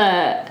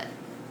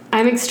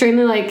I'm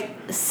extremely like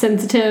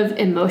sensitive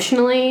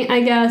emotionally,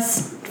 I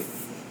guess,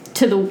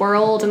 to the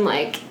world, and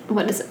like,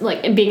 what is it,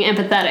 like, being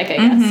empathetic, I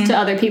guess, to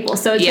other people.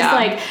 So it's just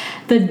like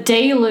the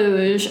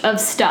deluge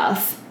of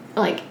stuff,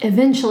 like,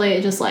 eventually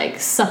it just like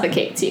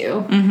suffocates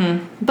you.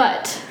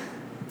 But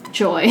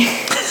joy.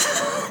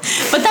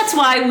 But that's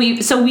why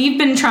we've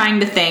been trying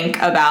to think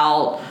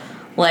about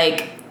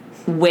like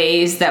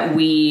ways that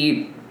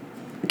we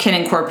can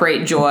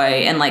incorporate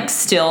joy and like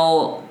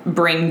still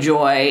bring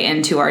joy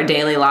into our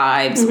daily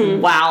lives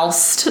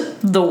whilst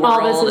the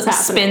world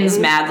spins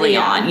madly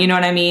on. You know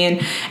what I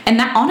mean? And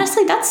that,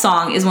 honestly, that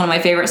song is one of my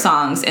favorite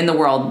songs in the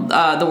world.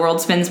 The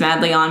World Spins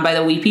Madly On by the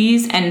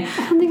Weepies. And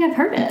I don't think I've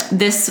heard it.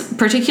 This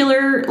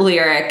particular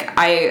lyric,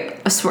 I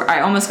swear,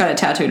 I almost got it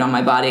tattooed on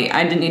my body.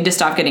 I didn't need to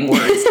stop getting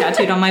words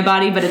tattooed on my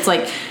body, but it's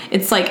like,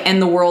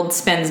 and the world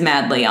spins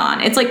madly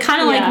on. It's like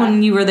kind of like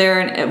when you were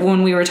there,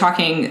 when we were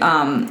talking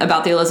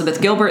about the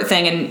Elizabeth Gilbert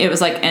thing, and it was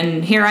like,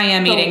 and here I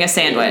am eating a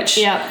sandwich.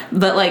 Yeah.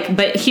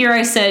 But here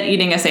I said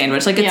eating a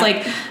sandwich. Like, it's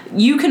like,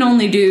 you can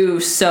only do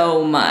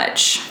so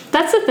much.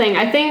 That's the thing.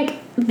 I think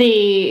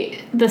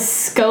the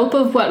scope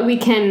of what we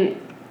can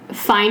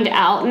find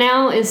out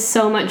now is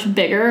so much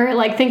bigger.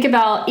 Like, think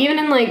about, even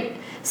in like,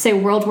 say,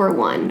 World War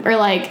I or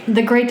like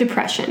the Great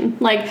Depression,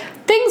 like,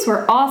 things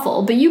were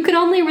awful, but you could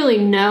only really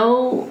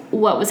know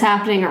what was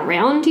happening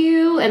around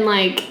you and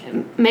like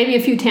maybe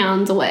a few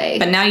towns away.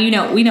 But now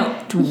we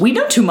know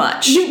too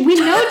much. We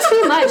know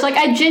too much. Like,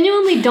 I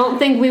genuinely don't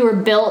think we were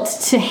built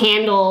to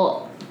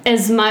handle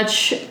as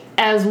much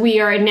as we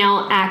are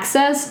now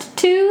accessed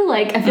to.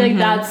 Like, I feel like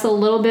that's a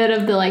little bit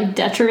of the like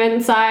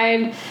detriment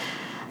side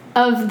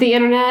of the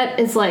internet.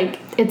 Is like,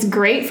 it's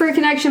great for a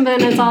connection, but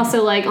then it's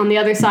also like, on the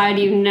other side,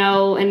 you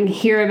know, and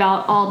hear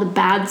about all the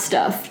bad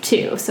stuff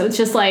too. So it's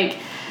just like,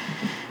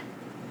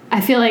 I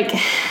feel like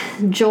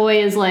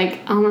joy is like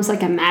almost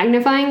like a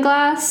magnifying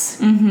glass.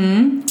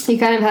 You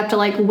kind of have to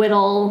like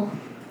whittle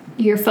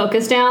your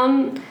focus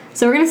down.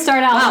 So we're going to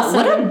start out Wow,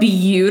 what a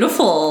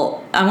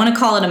beautiful, I want to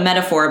call it a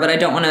metaphor, but I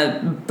don't want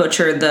to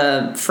butcher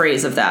the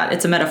phrase of that.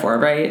 It's a metaphor,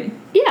 right?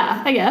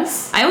 Yeah, I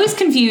guess. I always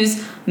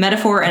confuse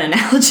metaphor and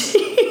analogy.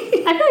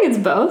 I feel like it's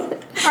both.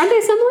 Aren't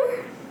they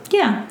similar?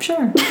 Yeah,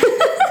 sure.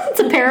 It's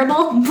a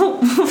parable.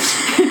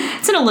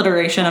 It's an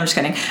alliteration. I'm just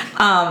kidding.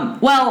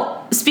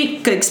 Well,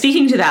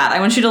 speaking to that, I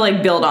want you to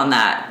like build on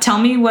that. Tell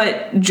me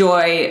what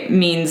joy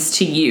means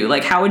to you.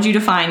 Like, how would you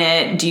define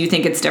it? Do you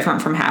think it's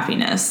different from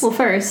happiness? Well,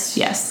 first,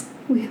 Yes.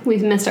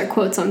 we've missed our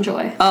quotes on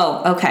joy.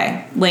 Oh,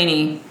 okay.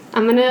 Lainey.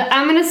 I'm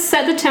gonna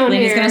set the tone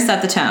Lainey's here. gonna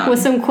set the tone with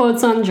some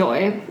quotes on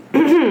joy.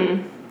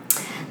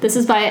 This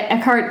is by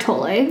Eckhart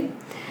Tolle.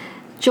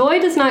 Joy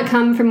does not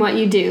come from what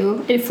you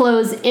do. It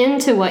flows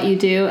into what you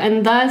do,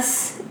 and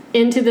thus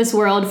into this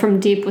world from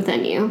deep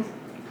within you.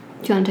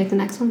 Do you want to take the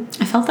next one?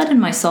 I felt that in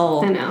my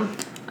soul. I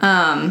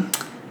know.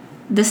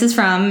 This is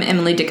from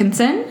Emily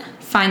Dickinson.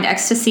 Find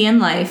ecstasy in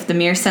life. The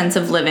mere sense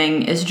of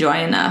living is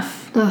joy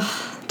enough.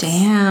 Ugh.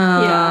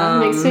 Damn. Yeah,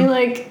 it makes me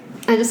like,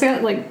 I just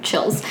got like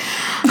chills.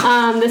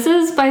 This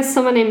is by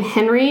someone named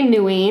Henry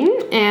Nguyen,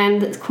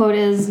 and the quote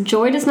is,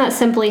 "Joy does not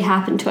simply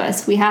happen to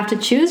us. We have to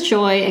choose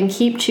joy and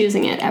keep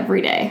choosing it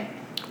every day."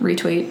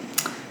 Retweet.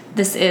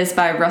 This is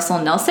by Russell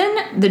Nelson.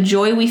 The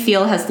joy we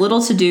feel has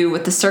little to do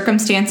with the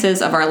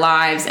circumstances of our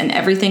lives and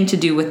everything to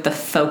do with the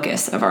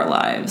focus of our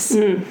lives.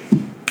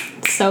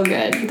 So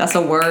good. That's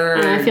a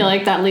word. And I feel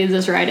like that leads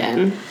us right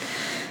in.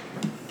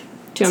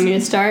 Do you want me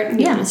to start?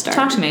 You want to start?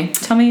 Talk to me.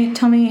 Tell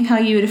me how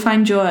you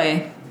define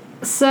joy.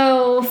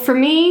 So for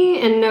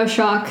me, and no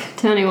shock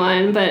to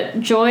anyone,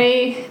 but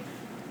joy,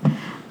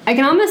 I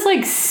can almost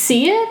like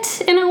see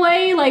it in a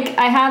way. Like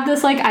I have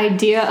this like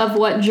idea of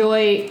what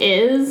joy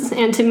is,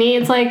 and to me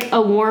it's like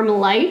a warm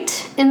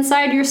light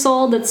inside your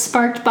soul that's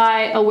sparked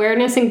by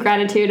awareness and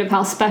gratitude of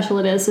how special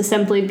it is to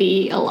simply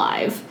be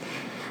alive.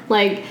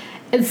 Like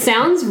it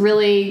sounds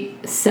really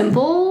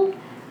simple,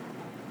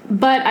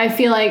 but I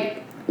feel like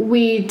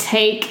we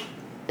take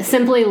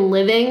simply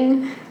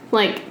living,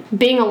 like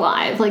being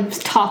alive, like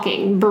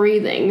talking,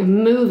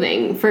 breathing,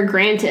 moving for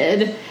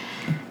granted.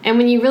 And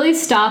when you really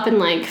stop and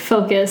like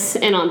focus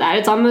in on that,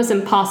 it's almost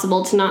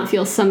impossible to not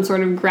feel some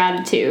sort of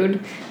gratitude,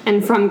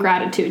 and from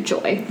gratitude,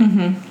 joy.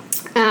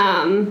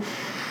 I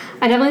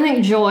definitely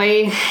think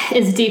joy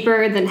is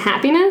deeper than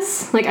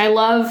happiness. Like I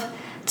love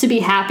to be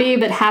happy,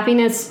 but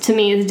happiness to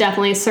me is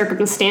definitely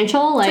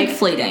circumstantial. Like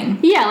fleeting.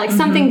 Yeah, like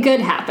something good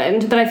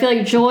happened, but I feel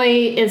like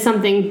joy is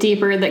something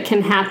deeper that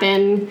can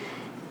happen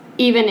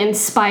even in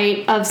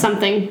spite of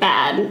something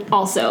bad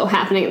also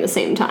happening at the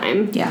same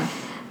time. Yeah.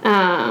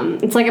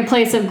 It's like a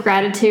place of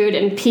gratitude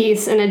and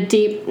peace and a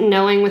deep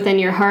knowing within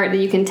your heart that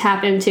you can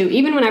tap into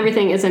even when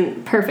everything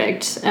isn't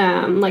perfect.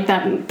 Like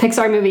that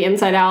Pixar movie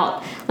Inside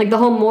Out, like the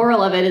whole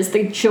moral of it is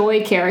the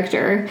joy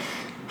character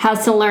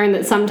has to learn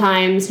that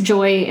sometimes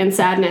joy and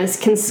sadness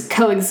can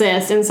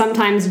coexist, and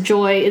sometimes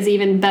joy is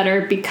even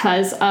better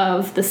because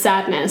of the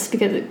sadness,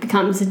 because it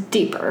becomes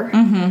deeper.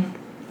 I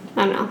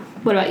don't know.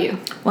 What about you?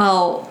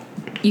 Well,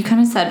 you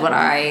kind of said what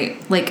I,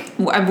 like,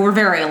 we're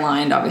very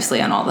aligned,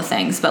 obviously, on all the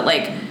things, but,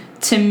 like,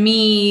 to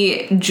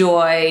me,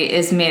 joy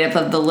is made up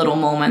of the little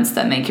moments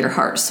that make your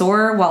heart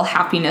soar, while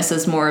happiness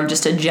is more of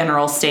just a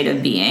general state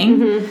of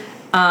being.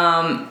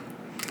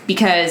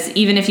 Because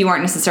even if you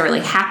aren't necessarily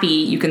happy,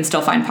 you can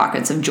still find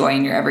pockets of joy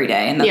in your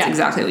everyday, and that's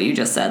exactly what you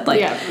just said.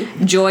 Like,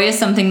 joy is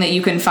something that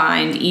you can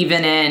find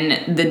even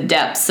in the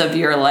depths of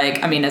your,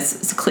 like, I mean,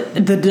 it's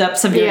the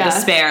depths of your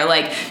despair.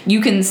 Like,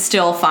 you can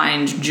still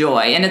find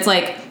joy, and it's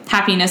like,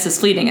 happiness is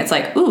fleeting. It's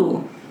like,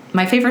 ooh,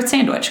 my favorite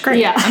sandwich.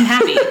 Great. I'm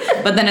happy.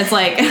 But then it's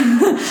like,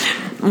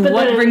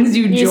 what brings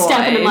you joy? You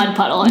step in a mud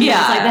puddle, and it's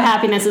like the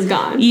happiness is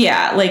gone.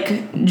 Yeah,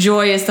 like,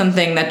 joy is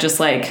something that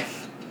just, like,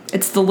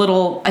 it's the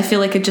little, I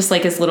feel like it just,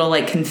 like, is little,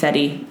 like,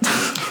 confetti.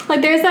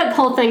 Like, there's that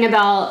whole thing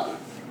about,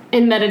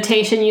 in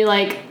meditation, you,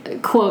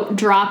 like, quote,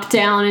 drop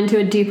down into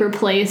a deeper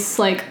place,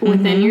 like,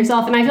 within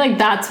yourself. And I feel like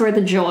that's where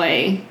the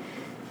joy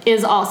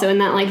is also, in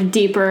that, like,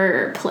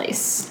 deeper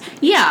place.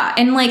 Yeah,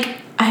 and, like,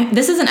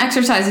 this is an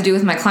exercise I do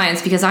with my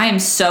clients because I am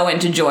so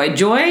into joy.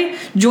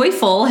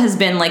 Joyful has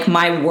been, like,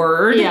 my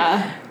word.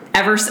 Yeah.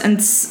 Ever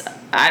since,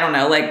 I don't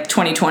know, like,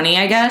 2020,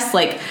 I guess.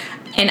 Like,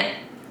 and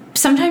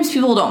sometimes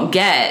people don't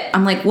get,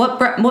 I'm like,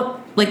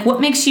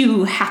 what makes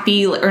you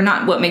happy, or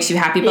not what makes you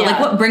happy, but like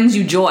what brings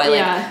you joy?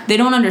 Like they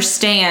don't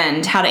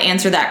understand how to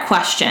answer that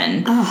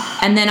question.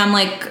 And then I'm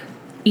like,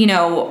 you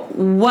know,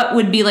 what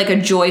would be like a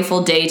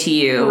joyful day to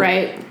you?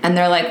 Right. And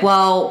they're like,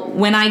 well,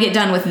 when I get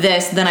done with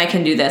this, then I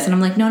can do this. And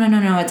I'm like, no.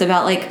 It's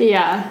about like,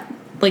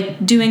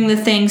 like doing the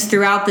things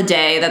throughout the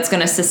day that's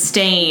going to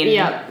sustain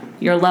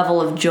your level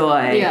of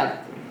joy. Yeah.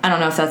 I don't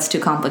know if that's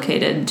too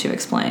complicated to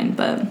explain,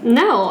 but...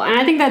 No, and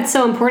I think that's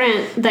so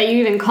important that you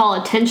even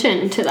call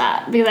attention to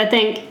that, because I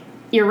think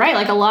you're right.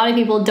 Like, a lot of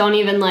people don't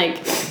even, like,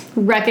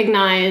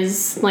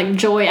 recognize, like,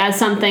 joy as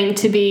something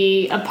to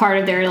be a part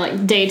of their,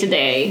 like,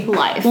 day-to-day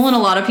life. Well, and a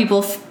lot of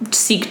people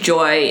seek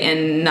joy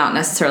in not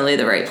necessarily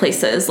the right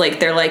places. Like,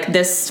 they're like,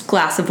 this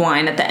glass of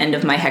wine at the end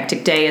of my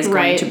hectic day is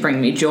going to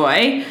bring me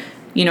joy.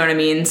 You know what I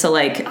mean? So,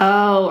 like...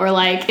 Oh, or,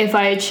 like, if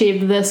I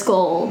achieve this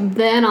goal,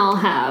 then I'll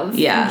have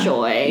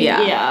joy.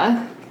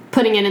 Yeah.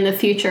 Putting it in the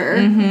future.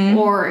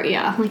 Or,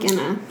 like in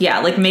a... Yeah,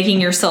 like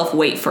making yourself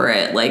wait for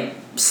it. Like,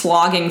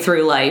 slogging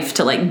through life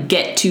to, like,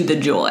 get to the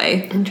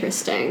joy.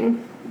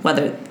 Interesting.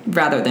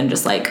 Rather than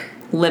just, like,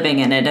 living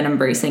in it and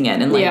embracing it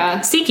and,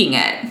 like, seeking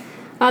it.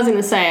 I was going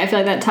to say, I feel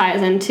like that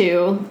ties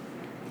into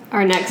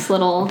our next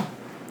little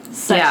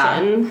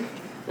section.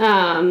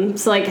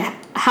 So, like,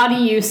 how do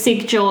you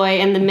seek joy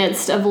in the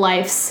midst of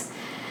life's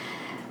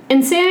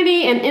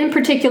insanity, and in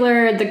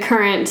particular, the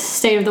current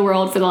state of the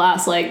world for the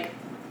last, like,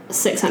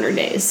 600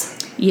 days?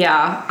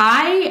 Yeah.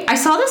 I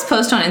saw this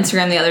post on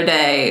Instagram the other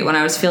day when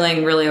I was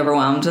feeling really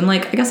overwhelmed. And,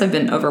 like, I guess I've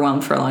been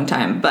overwhelmed for a long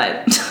time,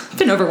 but I've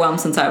been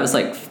overwhelmed since I was,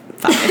 like,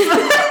 5.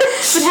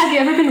 But have you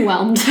ever been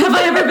whelmed? Have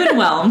I ever been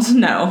whelmed?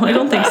 No, I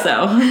don't think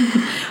so.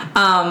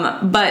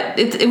 But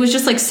it was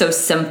just, like, so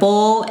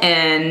simple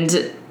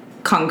and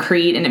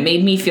concrete, and it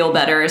made me feel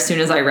better as soon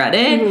as I read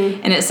it.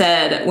 And it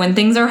said, when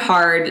things are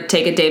hard,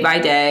 take it day by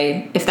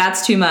day. If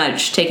that's too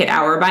much, take it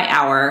hour by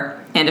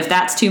hour. And if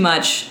that's too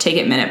much, take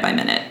it minute by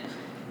minute.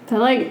 That,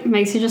 like,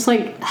 makes you just,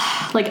 like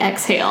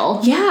exhale.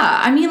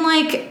 Yeah, I mean,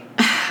 like,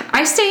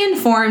 I stay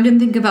informed and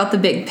think about the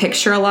big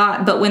picture a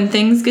lot, but when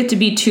things get to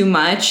be too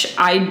much,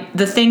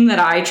 the thing that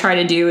I try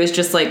to do is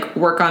just, like,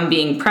 work on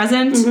being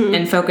present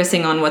and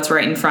focusing on what's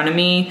right in front of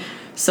me.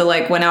 So,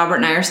 like, when Albert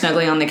and I are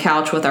snuggling on the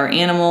couch with our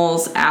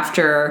animals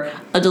after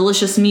a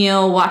delicious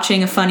meal,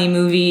 watching a funny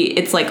movie,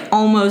 it's, like,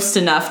 almost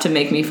enough to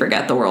make me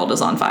forget the world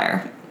is on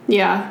fire.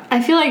 Yeah,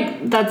 I feel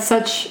like that's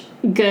such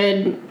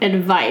good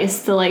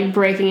advice, the, like,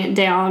 breaking it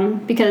down,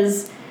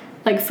 because,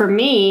 like, for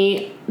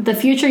me, the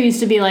future used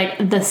to be,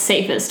 like, the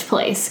safest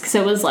place, because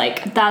it was,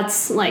 like,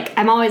 that's, like,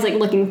 I'm always, like,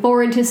 looking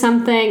forward to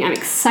something, I'm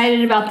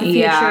excited about the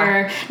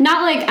future,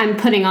 not, like, I'm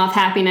putting off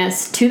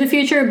happiness to the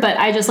future, but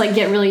I just, like,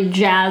 get really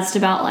jazzed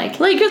about, like,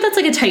 that's,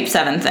 like, a type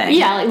 7 thing.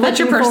 Yeah, like, that's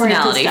your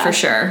personality, for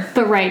sure.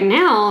 But right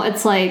now,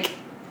 it's, like,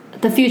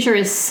 the future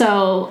is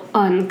so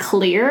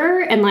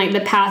unclear, and, like,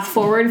 the path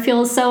forward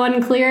feels so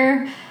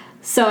unclear.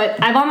 So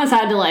I've almost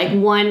had to, like,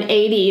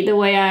 180 the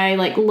way I,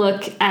 like,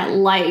 look at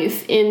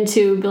life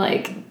into,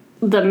 like,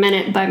 the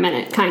minute by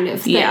minute kind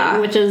of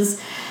thing, which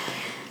has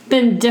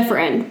been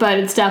different, but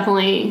it's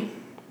definitely,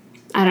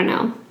 I don't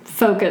know,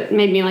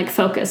 made me, like,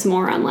 focus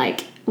more on,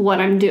 like,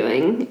 what I'm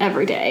doing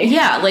every day.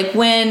 Yeah, like,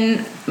 when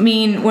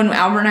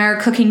Albert and I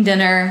are cooking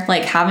dinner,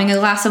 like, having a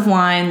glass of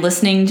wine,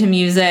 listening to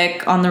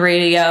music on the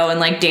radio, and,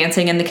 like,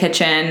 dancing in the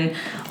kitchen,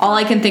 all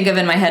I can think of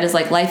in my head is,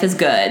 like, life is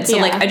good. So,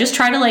 like, I just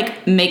try to,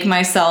 like, make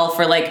myself,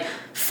 or, like,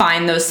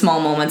 find those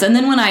small moments. And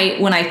then when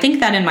I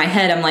think that in my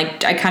head, I'm,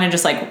 like, I kind of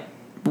just, like,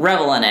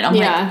 revel in it. I'm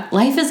like,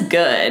 life is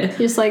good. You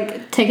just,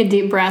 like, take a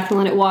deep breath and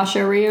let it wash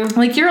over you.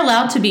 Like, you're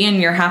allowed to be in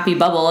your happy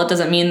bubble. It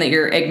doesn't mean that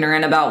you're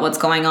ignorant about what's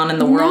going on in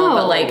the world,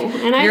 but, like,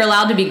 you're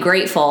allowed to be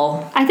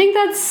grateful. I think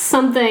that's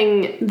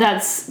something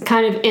that's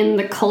kind of in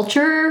the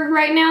culture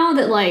right now,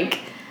 that, like,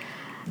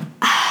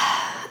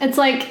 it's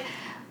like,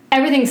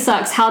 everything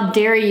sucks, how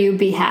dare you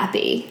be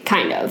happy,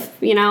 kind of,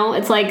 you know?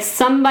 It's like,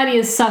 somebody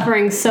is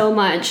suffering so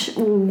much,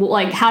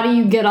 like, how do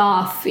you get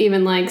off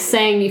even, like,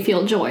 saying you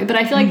feel joy? But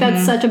I feel like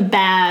that's such a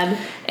bad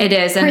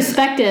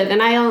perspective,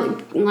 and I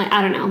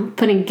don't know,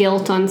 putting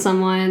guilt on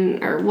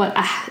someone or what,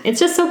 it's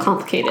just so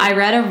complicated. I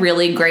read a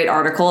really great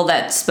article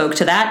that spoke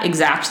to that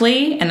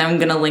exactly, and I'm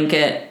gonna link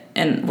it,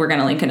 and we're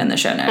gonna link it in the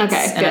show notes.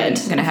 Okay,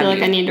 good. I feel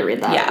like I need to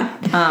read that.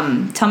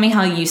 Yeah. Tell me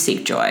how you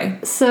seek joy.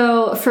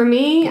 So, for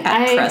me,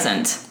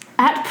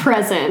 At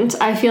present,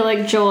 I feel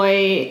like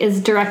joy is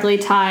directly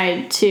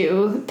tied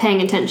to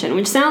paying attention,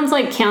 which sounds,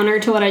 like, counter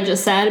to what I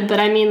just said, but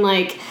I mean,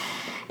 like,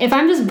 if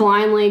I'm just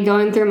blindly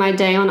going through my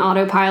day on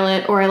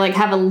autopilot, or I, like,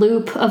 have a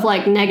loop of,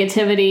 like,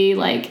 negativity,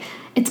 like,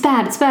 it's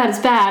bad, it's bad, it's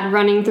bad,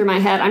 running through my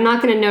head, I'm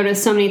not going to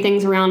notice so many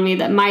things around me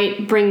that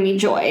might bring me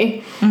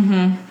joy.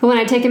 But when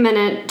I take a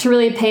minute to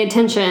really pay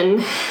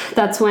attention,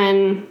 that's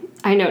when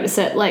I notice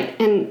it, like,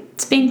 and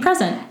it's being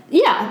present.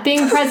 Yeah,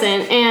 being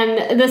present.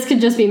 And this could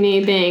just be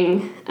me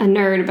being a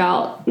nerd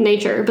about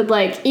nature, but,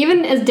 like,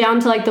 even as down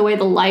to, like, the way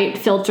the light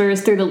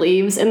filters through the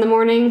leaves in the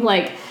morning,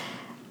 like,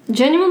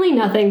 genuinely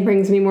nothing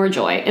brings me more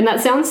joy. And that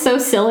sounds so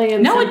silly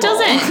and simple, it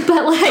doesn't.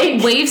 But,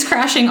 like, waves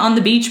crashing on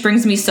the beach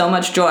brings me so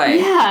much joy.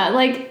 Yeah,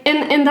 like,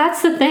 and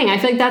that's the thing. I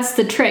feel like that's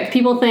the trick.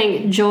 People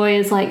think joy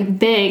is, like,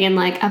 big and,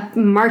 like, a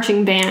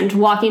marching band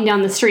walking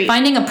down the street.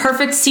 Finding a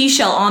perfect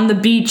seashell on the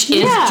beach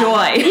is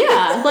joy.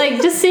 Yeah,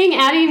 like, just seeing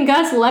Addie and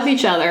Gus love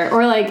each other,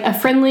 or, like, a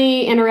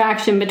friendly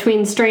interaction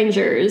between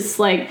strangers.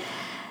 Like,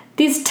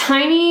 these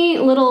tiny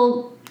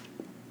little,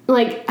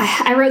 like,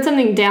 I wrote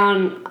something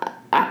down.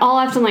 I'll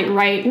often, like,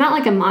 write, not,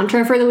 like, a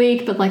mantra for the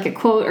week, but, like, a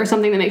quote or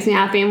something that makes me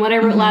happy. And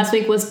whatever last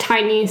week was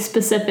tiny,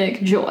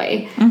 specific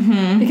joy.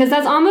 Because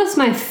that's almost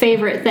my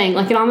favorite thing.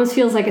 Like, it almost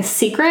feels like a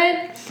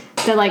secret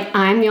that, like,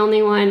 I'm the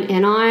only one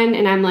in on,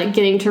 and I'm, like,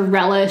 getting to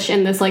relish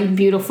in this, like,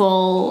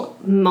 beautiful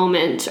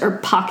moment or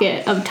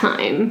pocket of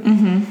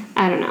time.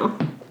 I don't know.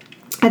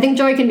 I think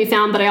joy can be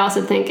found, but I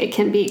also think it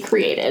can be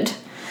created.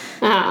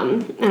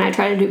 And I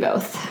try to do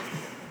both.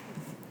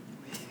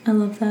 I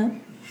love that.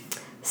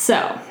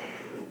 So,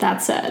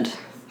 that said.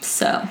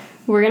 So.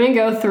 We're going to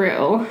go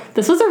through.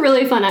 This was a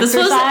really fun exercise.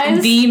 This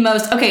was the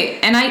most... Okay,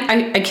 and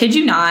I kid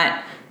you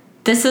not,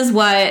 this is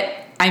what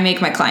I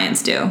make my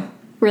clients do.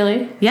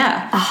 Really?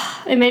 Yeah.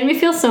 It made me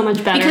feel so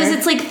much better. Because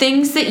it's like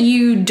things that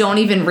you don't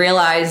even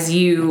realize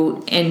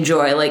you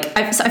enjoy. Like,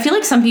 I feel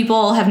like some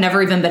people have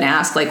never even been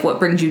asked, like, what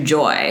brings you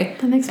joy?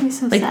 That makes me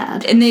so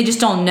sad. And they just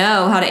don't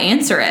know how to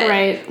answer it.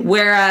 Right.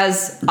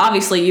 Whereas,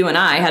 obviously, you and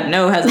I had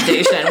no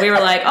hesitation. We were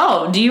like,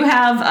 oh, do you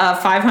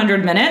have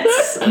 500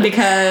 minutes?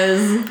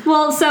 Because...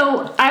 Well,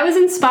 so I was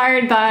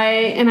inspired by,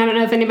 and I don't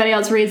know if anybody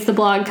else reads the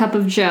blog Cup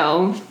of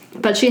Joe,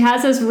 but she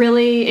has this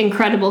really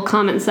incredible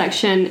comment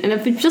section, and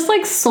it's just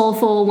like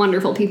soulful,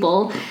 wonderful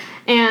people.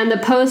 And the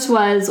post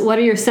was, what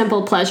are your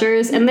simple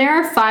pleasures? And there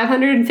are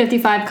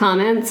 555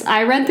 comments.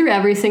 I read through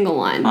every single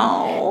one.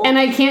 Aww. And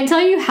I can't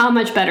tell you how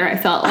much better I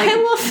felt. Like, I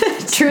love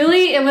it.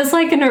 Truly, it was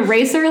like an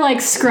eraser,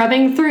 like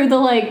scrubbing through the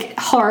like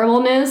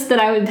horribleness that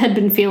I had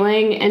been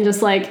feeling, and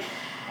just like,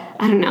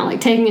 I don't know, like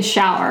taking a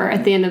shower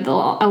at the end of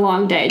a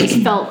long day. It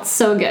just felt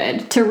so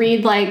good to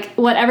read like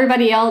what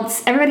everybody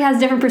has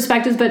different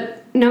perspectives, but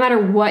no matter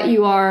what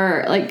you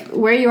are, like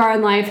where you are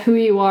in life, who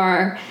you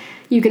are,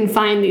 you can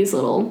find these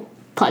little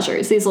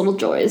pleasures, these little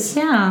joys.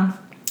 Yeah.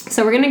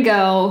 So we're going to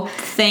go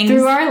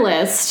through our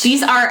list.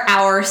 These are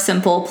our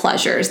simple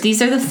pleasures.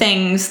 These are the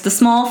things, the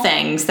small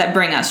things that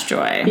bring us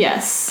joy.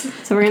 Yes.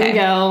 So we're going to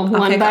go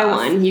one by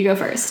one. You go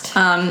first.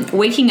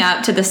 Waking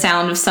up to the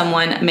sound of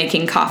someone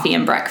making coffee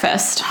and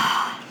breakfast.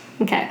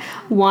 Okay.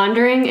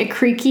 Wandering a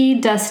creaky,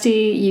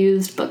 dusty,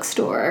 used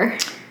bookstore.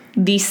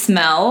 The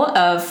smell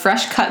of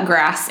fresh cut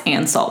grass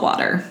and salt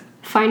water.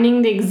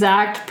 Finding the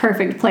exact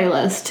perfect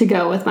playlist to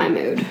go with my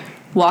mood.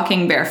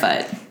 Walking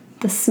barefoot.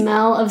 The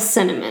smell of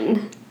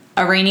cinnamon.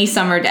 A rainy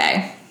summer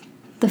day.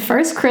 The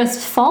first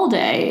crisp fall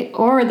day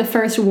or the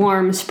first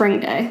warm spring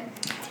day.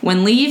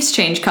 When leaves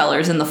change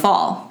colors in the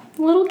fall.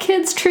 Little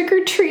kids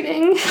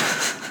trick-or-treating.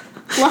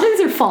 A lot of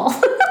these are fall.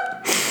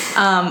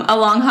 A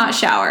long hot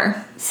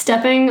shower.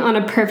 Stepping on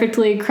a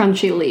perfectly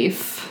crunchy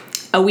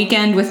leaf. A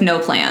weekend with no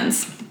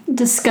plans.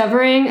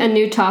 Discovering a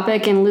new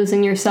topic and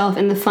losing yourself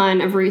in the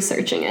fun of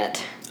researching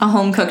it. A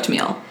home-cooked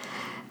meal.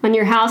 When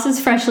your house is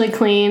freshly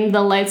cleaned,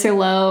 the lights are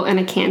low, and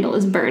a candle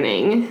is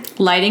burning.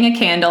 Lighting a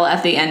candle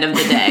at the end of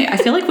the day. I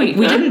feel like we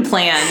didn't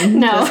plan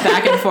this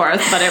back and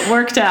forth, but it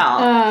worked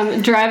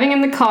out. Driving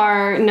in the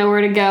car, nowhere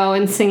to go,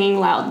 and singing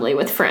loudly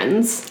with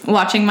friends.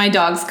 Watching my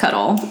dogs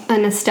cuddle. A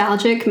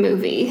nostalgic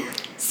movie.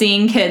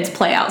 Seeing kids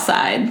play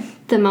outside.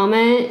 The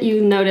moment you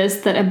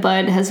notice that a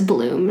bud has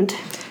bloomed.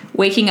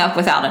 Waking up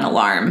without an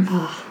alarm.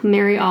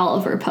 Mary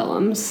Oliver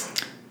poems.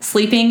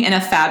 Sleeping in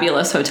a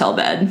fabulous hotel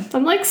bed.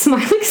 I'm like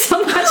smiling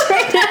so much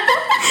right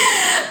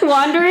now.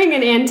 Wandering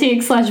an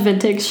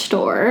antique/vintage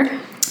store.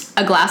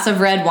 A glass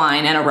of red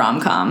wine and a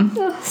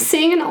rom-com.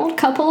 Seeing an old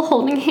couple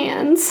holding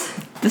hands.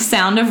 The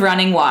sound of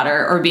running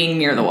water or being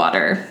near the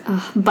water.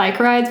 Bike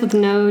rides with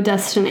no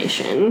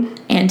destination.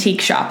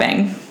 Antique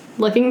shopping.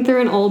 Looking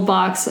through an old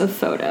box of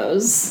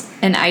photos.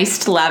 An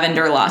iced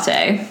lavender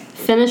latte.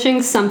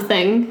 Finishing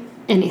something.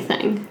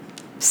 Anything.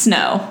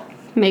 Snow.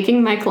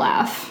 Making Mike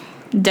laugh.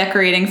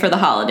 Decorating for the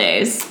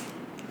holidays.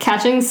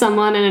 Catching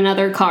someone in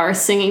another car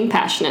singing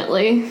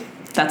passionately.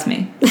 That's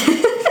me.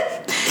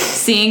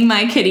 Seeing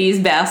my kitties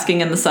basking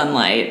in the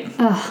sunlight.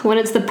 When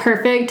it's the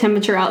perfect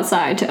temperature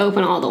outside to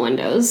open all the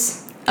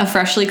windows. A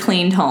freshly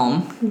cleaned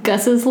home.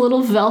 Gus's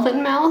little velvet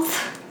mouth.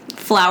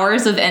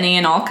 Flowers of any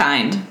and all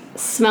kind.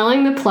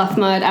 Smelling the pluff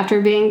mud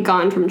after being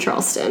gone from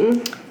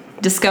Charleston.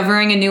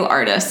 Discovering a new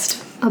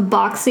artist. A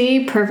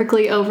boxy,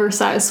 perfectly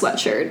oversized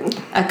sweatshirt.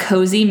 A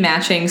cozy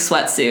matching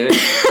sweatsuit.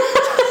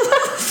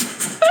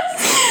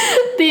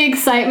 The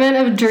excitement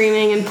of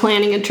dreaming and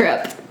planning a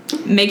trip.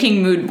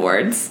 Making mood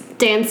boards.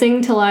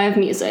 Dancing to live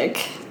music.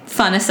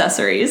 Fun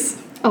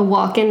accessories. A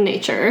walk in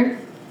nature.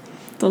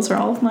 Those are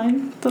all of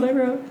mine that I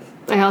wrote.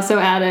 I also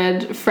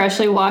added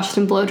freshly washed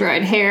and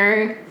blow-dried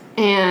hair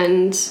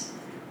and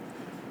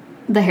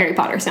the Harry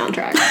Potter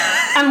soundtrack.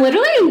 I'm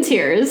literally in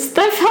tears.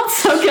 That felt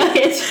so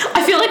good.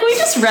 I feel like we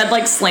just read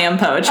like slam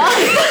poetry.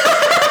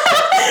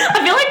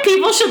 I feel like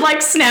people should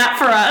like snap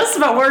for us,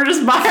 but we're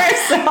just by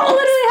ourselves. I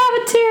literally have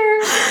a tear.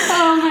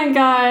 Oh my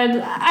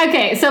god.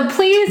 Okay, so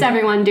please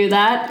everyone do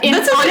that. And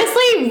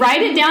honestly,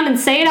 write it down and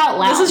say it out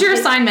loud. This is your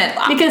assignment.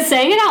 Because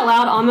saying it out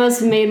loud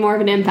almost made more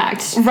of an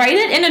impact. Write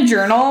it in a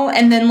journal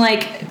and then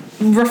like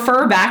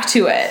refer back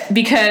to it,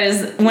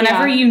 because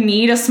whenever you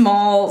need a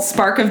small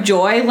spark of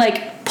joy,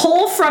 like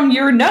pull from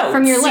your notes.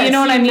 From your list. You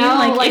know what I mean?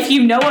 Like if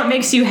you know what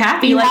makes you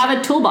happy, you like, have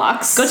a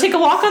toolbox. Go take a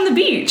walk on the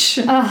beach.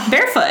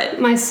 Barefoot.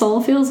 My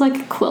soul feels like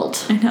a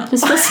quilt. I know.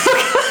 Just feels so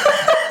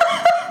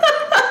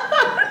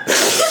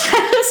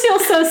I just feel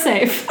so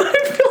safe. I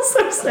feel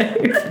so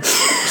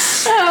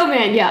safe. Oh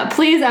man, yeah.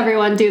 Please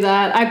everyone do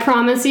that. I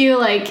promise you,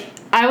 like,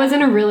 I was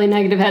in a really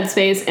negative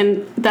headspace,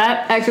 and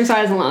that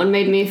exercise alone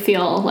made me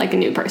feel like a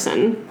new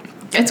person.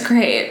 It's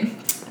great.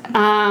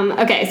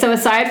 Okay, so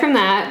aside from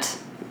that,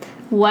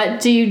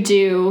 what do you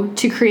do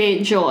to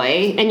create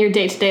joy in your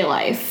day-to-day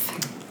life?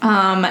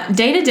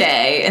 Day to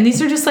day, and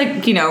these are just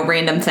like,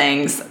 random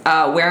things.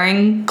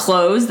 Wearing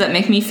clothes that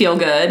make me feel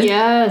good.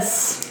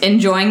 Yes.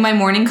 Enjoying my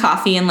morning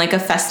coffee in like a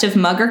festive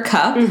mug or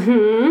cup.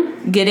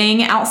 Mm-hmm.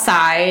 Getting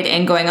outside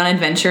and going on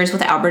adventures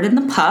with Albert and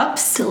the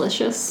pups.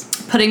 Delicious.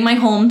 Putting my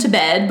home to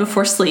bed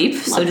before sleep.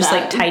 Love so just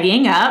that. like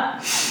tidying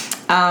up.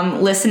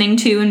 Listening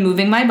to and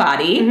moving my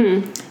body.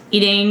 Mm-hmm.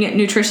 Eating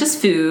nutritious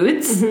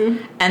foods,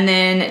 mm-hmm. and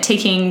then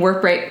taking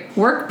work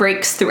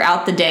breaks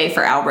throughout the day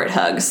for Albert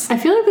hugs. I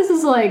feel like this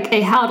is like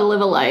a how to live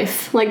a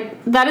life.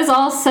 Like, that is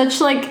all such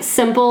like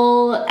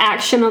simple,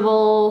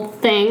 actionable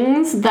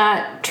things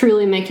that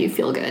truly make you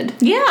feel good.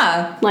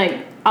 Yeah.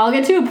 Like, I'll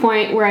get to a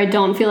point where I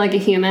don't feel like a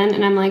human,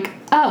 and I'm like,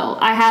 oh,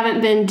 I haven't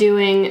been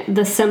doing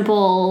the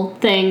simple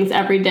things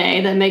every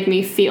day that make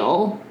me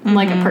feel mm-hmm.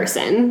 like a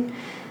person.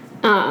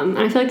 And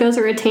I feel like those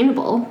are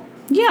attainable.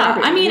 Yeah,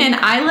 I mean, and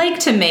I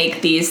like to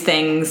make these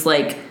things,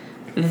 like,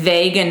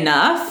 vague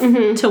enough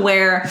mm-hmm. to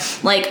where,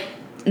 like,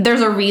 there's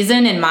a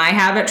reason in my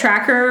habit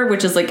tracker,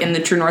 which is, like, in the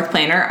True North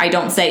Planner, I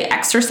don't say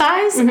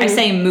exercise, mm-hmm. I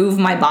say move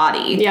my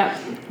body. Yep.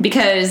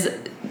 Because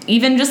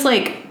even just,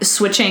 like,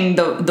 switching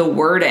the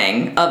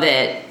wording of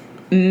it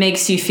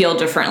makes you feel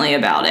differently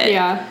about it.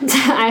 Yeah.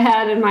 I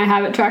had in my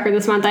habit tracker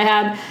this month, I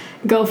had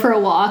go for a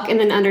walk, and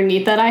then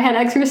underneath that I had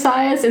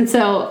exercise, and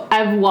so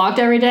I've walked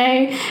every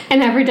day,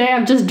 and every day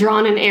I've just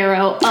drawn an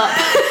arrow up.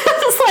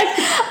 Just like,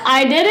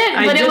 I did it,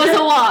 but it was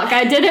a walk.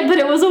 I did it, but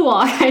it was a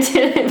walk. I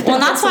did it. Well,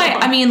 that's why,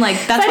 I mean, like,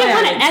 that's why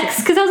I didn't want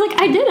to because I was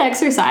like, I did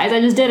exercise,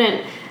 I just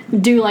didn't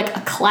do like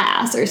a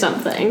class or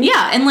something.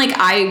 Yeah, and like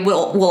I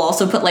will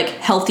also put like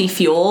healthy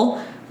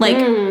fuel. Like,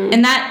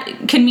 and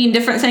that can mean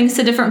different things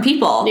to different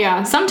people.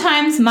 Yeah.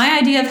 Sometimes my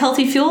idea of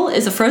healthy fuel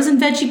is a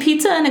frozen veggie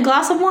pizza and a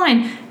glass of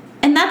wine.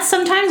 And that's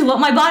sometimes what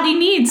my body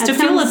needs to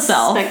fuel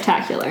itself.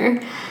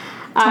 Spectacular.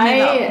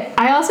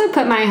 I also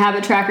put my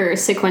habit tracker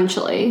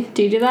sequentially.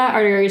 Do you do that,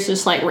 or is it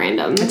just like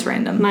random? It's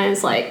random. Mine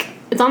is like,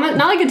 it's almost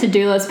not like a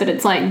to-do list, but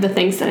it's like the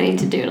things that I need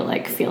to do to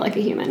like feel like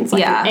a human. It's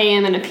like an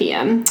AM and a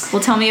PM.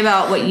 Well, tell me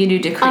about what you do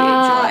to create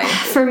joy.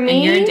 For me,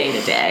 in your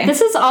day-to-day.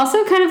 This is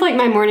also kind of like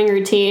my morning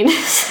routine.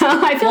 So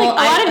I feel like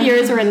a lot of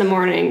yours are in the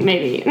morning.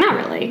 Maybe not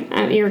really.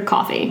 Your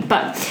coffee,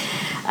 but.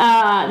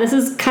 This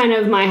is kind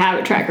of my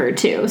habit tracker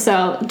too.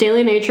 So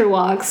daily nature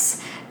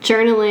walks,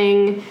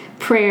 journaling,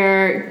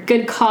 prayer,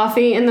 good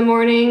coffee in the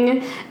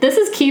morning. This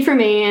is key for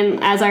me,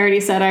 and as I already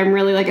said, I'm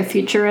really like a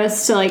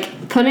futurist. So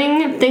like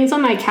putting things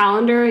on my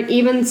calendar,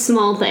 even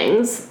small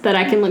things that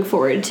I can look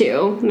forward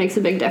to, makes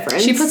a big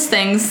difference. She puts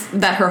things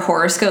that her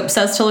horoscope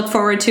says to look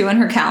forward to in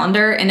her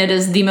calendar, and it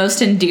is the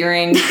most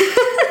endearing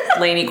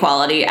Lainey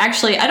quality.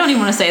 Actually, I don't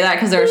even want to say that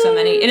because there are so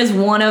many. It is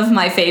one of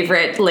my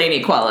favorite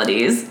Lainey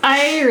qualities.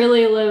 I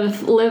really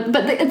live,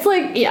 but it's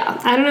like, yeah,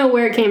 I don't know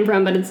where it came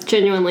from, but it's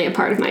genuinely a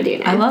part of my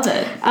DNA. I love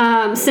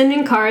it.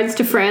 Sending cards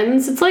to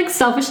friends. It's like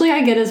selfishly,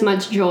 I get as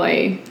much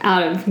joy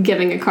out of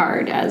giving a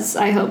card as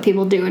I hope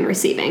people do in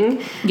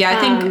receiving. Yeah,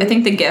 I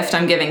think the gift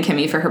I'm giving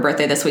Kimmy for her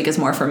birthday this week is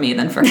more for me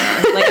than for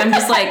her. Like, I'm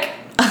just like,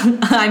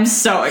 I'm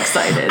so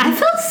excited. I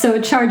felt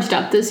so charged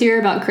up this year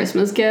about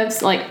Christmas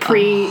gifts, like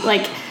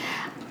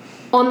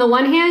on the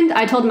one hand,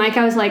 I told Mike,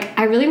 I was like,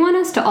 I really want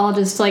us to all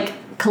just, like,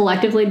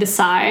 collectively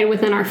decide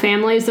within our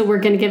families that we're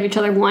going to give each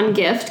other one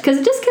gift. Because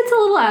it just gets a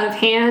little out of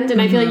hand,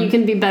 and I feel like you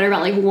can be better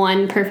about, like,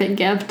 one perfect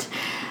gift.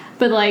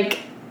 But, like,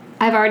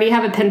 I've already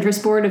have a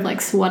Pinterest board of,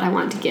 like, what I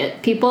want to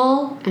get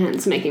people, and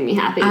it's making me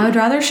happy. I would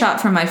rather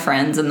shop for my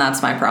friends, and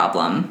that's my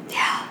problem.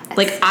 Yeah.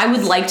 Like, I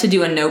would like to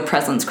do a no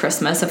presents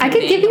Christmas if I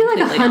could give you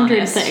like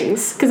 100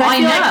 things because I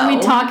feel like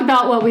we talk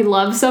about what we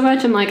love so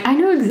much. I'm like, I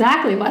know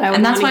exactly what I want.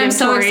 And that's why I'm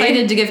so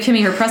excited to give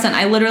Kimmy her present.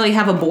 I literally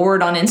have a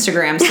board on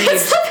Instagram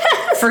saved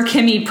for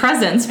Kimmy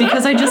presents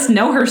because I just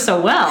know her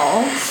so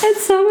well.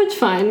 It's so much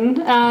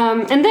fun.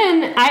 And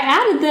then I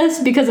added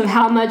this because of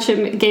how much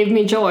it gave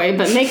me joy,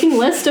 but making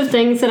lists of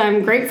things that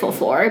I'm grateful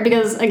for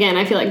because, again,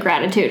 I feel like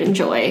gratitude and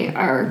joy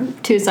are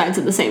two sides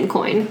of the same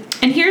coin.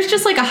 And here's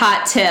just like a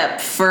hot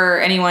tip for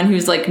anyone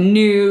who's like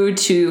new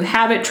to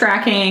habit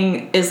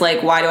tracking is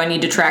like, why do I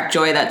need to track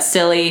joy? That's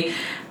silly.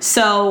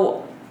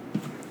 So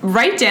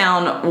write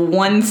down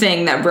one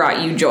thing that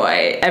brought you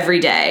joy every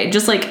day.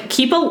 Just like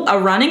keep a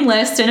running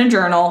list in a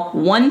journal,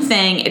 one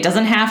thing. It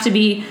doesn't have to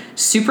be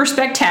super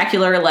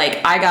spectacular,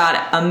 like I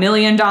got $1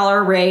 million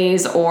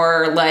raise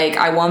or like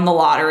I won the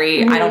lottery.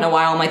 Mm-hmm. I don't know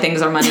why all my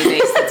things are money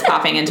based. That's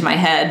popping into my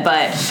head,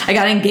 but I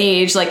got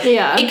engaged. Like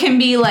it can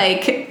be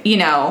like, you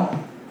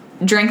know,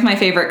 drank my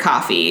favorite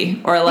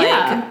coffee or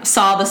like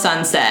saw the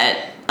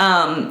sunset.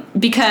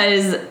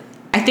 Because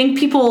I think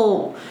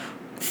people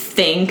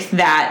think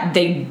that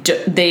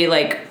they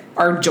like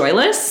are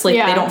joyless, like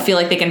they don't feel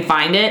like they can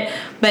find it.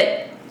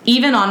 But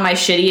even on my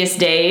shittiest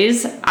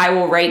days, I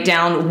will write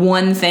down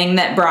one thing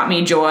that brought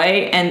me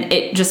joy, and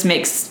it just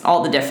makes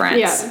all the difference.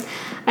 Yeah.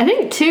 I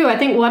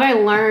think what I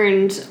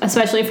learned,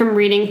 especially from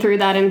reading through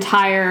that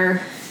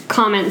entire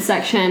comment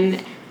section,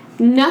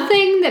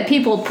 nothing that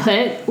people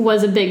put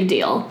was a big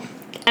deal.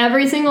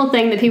 Every single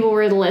thing that people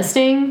were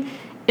listing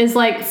is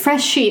like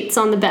fresh sheets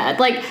on the bed,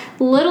 like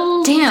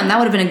little. Damn, that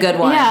would have been a good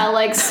one. Yeah,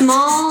 like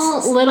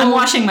small little. I'm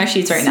washing my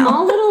sheets right now.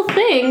 Small little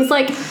things.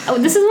 Like,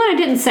 this is what I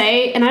didn't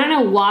say, and I don't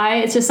know why.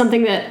 It's just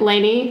something that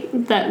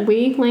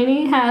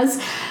Lainey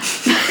has.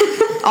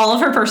 All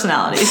of her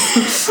personalities.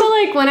 So,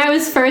 like, when I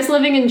was first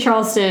living in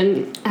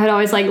Charleston, I would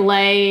always, like,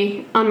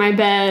 lay on my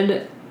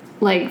bed,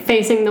 like,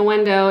 facing the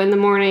window in the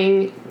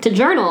morning to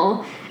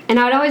journal, and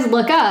I would always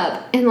look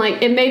up, and,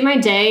 like, it made my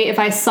day if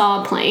I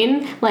saw a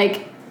plane,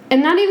 like,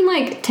 and not even,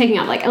 like, taking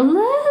off, like, a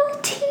little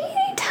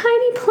teeny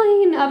tiny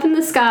plane up in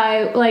the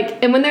sky,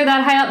 like, and when they're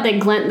that high up, they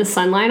glint the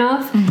sunlight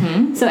off.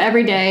 Mm-hmm. So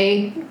every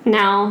day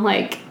now,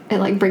 like, it,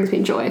 like, brings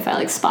me joy if I,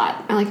 like,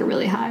 spot a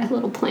really high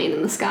little plane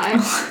in the sky.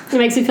 It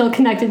makes me feel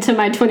connected to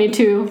my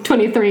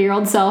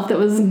 23-year-old self that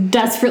was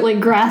desperately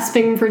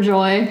grasping for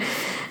joy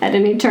at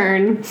any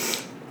turn.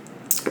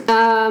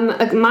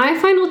 My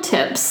final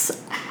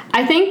tips.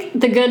 I think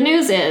the good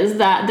news is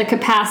that the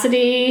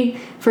capacity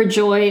for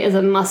joy is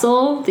a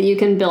muscle that you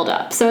can build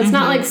up. So it's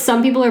not like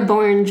some people are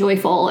born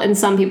joyful and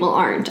some people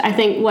aren't. I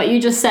think what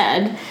you just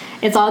said,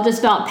 it's all just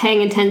about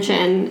paying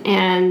attention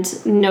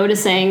and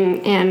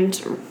noticing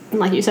and,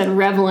 like you said,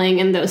 reveling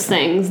in those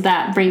things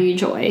that bring you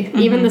joy.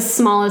 Even the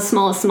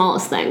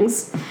smallest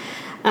things.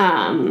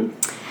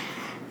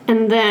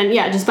 And then,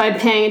 yeah, just by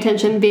paying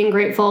attention, being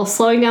grateful,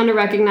 slowing down to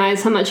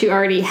recognize how much you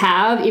already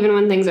have. Even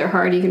when things are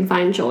hard, you can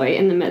find joy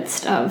in the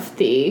midst of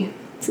the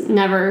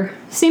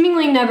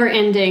seemingly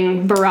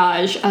never-ending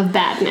barrage of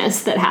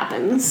badness that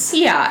happens.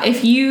 Yeah,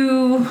 if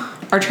you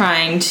are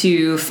trying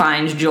to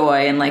find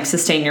joy and, like,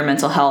 sustain your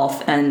mental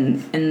health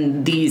and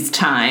in these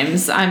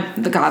times,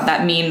 God,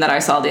 that meme that I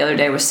saw the other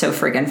day was so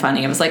friggin'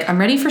 funny. I was like, I'm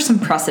ready for some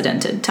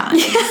precedented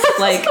times.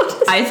 Like,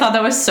 I thought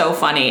that was so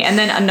funny. And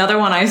then another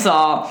one I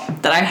saw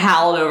that I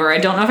howled over, I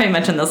don't know if I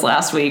mentioned this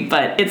last week,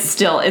 but it's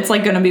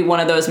like going to be one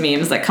of those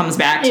memes that comes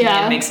back to me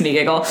and makes me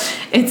giggle.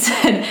 It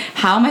said,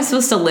 how am I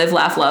supposed to live,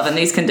 laugh, love in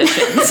these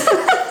conditions?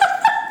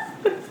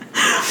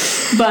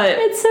 But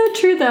it's so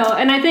true, though.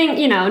 And I think,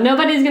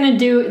 nobody's going to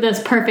do this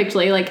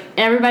perfectly. Like,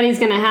 everybody's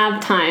going to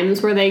have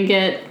times where they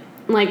get,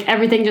 like,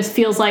 everything just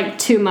feels like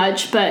too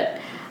much. But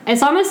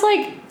it's almost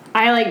like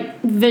I, like,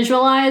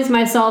 visualize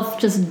myself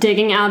just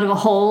digging out of a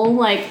hole,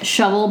 like,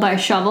 shovel by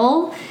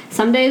shovel.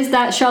 Some days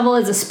that shovel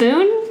is a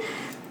spoon.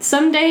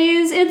 Some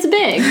days it's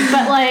big,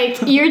 but, like,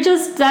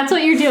 that's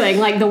what you're doing.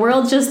 Like, the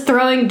world's just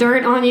throwing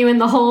dirt on you in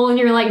the hole, and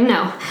you're like,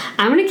 no,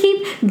 I'm gonna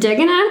keep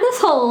digging out of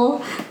this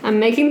hole. I'm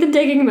making the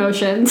digging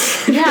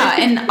motions. Yeah,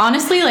 and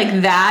honestly,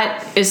 like,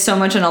 that is so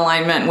much in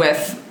alignment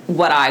with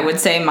what I would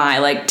say my,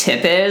 like,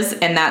 tip is,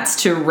 and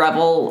that's to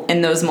revel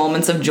in those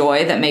moments of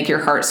joy that make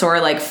your heart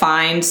soar. Like,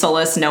 find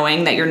solace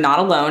knowing that you're not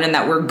alone and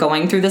that we're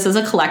going through this as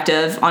a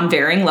collective on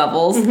varying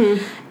levels.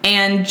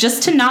 And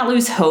just to not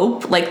lose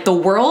hope, like, the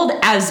world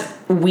as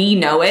we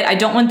know it, I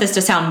don't want this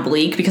to sound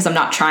bleak because I'm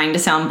not trying to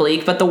sound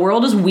bleak, but the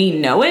world as we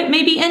know it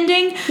may be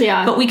ending,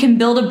 but we can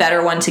build a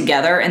better one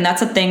together. And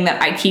that's a thing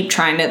that I keep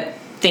trying to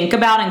think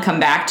about and come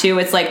back to.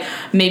 It's like,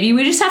 maybe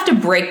we just have to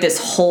break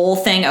this whole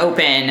thing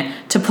open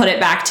to put it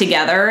back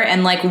together.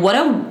 And, like, what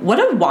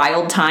a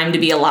wild time to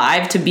be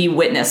alive, to be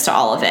witness to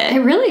all of it.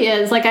 It really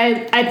is. Like,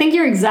 I think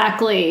you're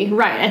exactly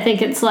right. I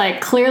think it's,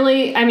 like,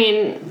 clearly, I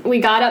mean, we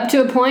got up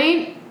to a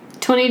point,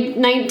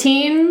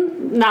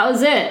 2019, that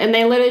was it. And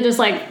they literally just,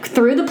 like,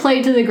 threw the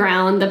plate to the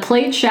ground. The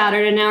plate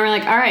shattered, and now we're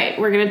like, all right,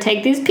 we're going to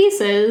take these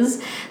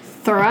pieces,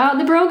 throw out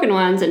the broken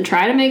ones, and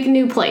try to make a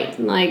new plate.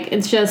 Like,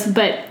 it's just,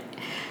 but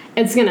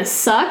it's going to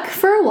suck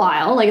for a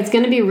while. Like, it's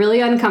going to be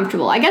really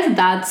uncomfortable. I guess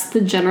that's the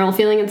general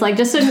feeling. It's like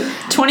just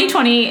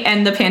 2020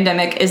 and the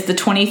pandemic is the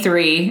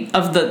 23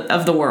 of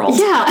the world.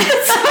 Yeah.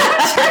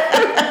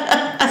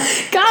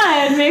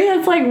 God, maybe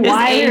that's, like,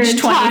 why you're age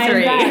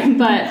 23.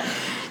 But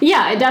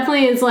yeah, it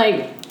definitely is,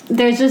 like,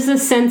 there's just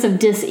this sense of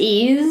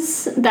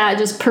dis-ease that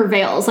just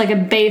prevails, like a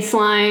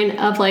baseline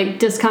of, like,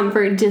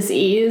 discomfort,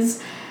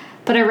 dis-ease.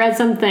 But I read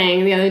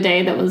something the other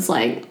day that was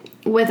like,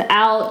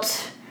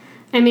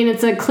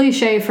 it's a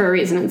cliche for a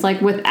reason. It's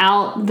like,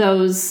 without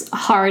those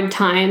hard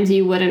times,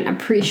 you wouldn't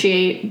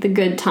appreciate the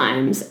good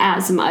times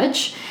as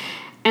much.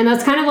 And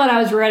that's kind of what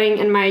I was writing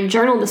in my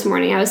journal this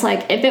morning. I was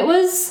like, if it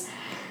was,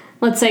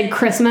 let's say,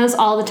 Christmas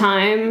all the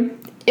time,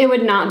 it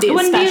would not be be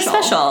as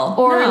special.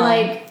 Or,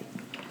 like,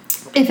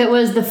 if it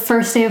was the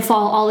first day of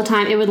fall all the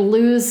time, it would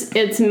lose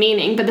its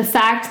meaning. But the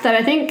fact that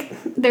I think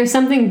there's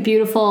something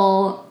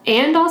beautiful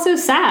and also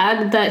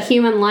sad that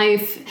human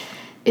life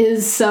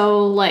is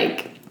so,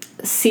 like,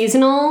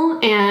 seasonal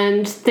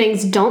and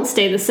things don't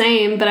stay the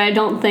same, but I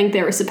don't think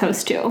they were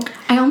supposed to.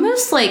 I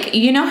almost, like,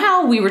 you know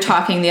how we were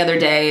talking the other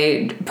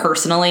day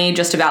personally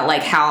just about,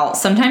 like, how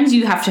sometimes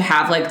you have to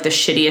have, like, the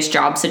shittiest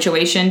job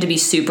situation to be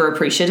super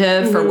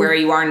appreciative for where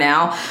you are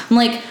now. I'm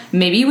like,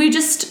 maybe we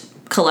just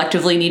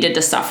collectively needed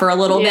to suffer a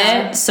little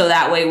bit so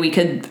that way we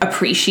could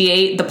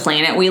appreciate the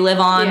planet we live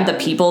on, the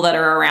people that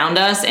are around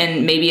us,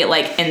 and maybe it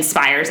like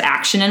inspires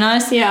action in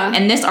us.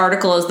 And this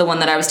article is the one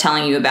that I was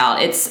telling you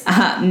about. It's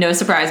no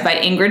surprise, by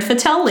Ingrid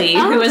Fattel Lee,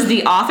 who is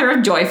the author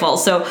of Joyful.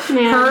 So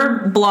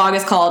her blog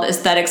is called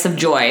Aesthetics of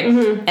Joy,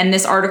 and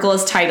this article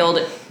is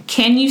titled,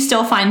 "Can You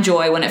Still Find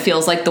Joy When It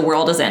Feels Like the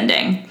World Is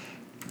Ending?"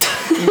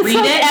 Read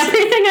it.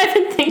 Everything I've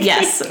been thinking.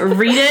 Yes,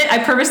 read it. I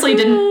purposely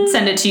didn't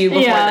send it to you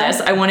before this.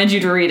 I wanted you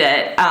to read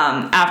it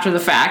after the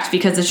fact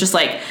because it's just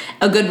like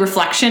a good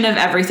reflection of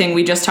everything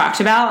we just talked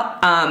about.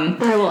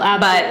 I will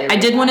absolutely. But I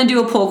did want to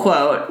do a pull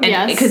quote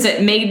because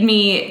it made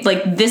me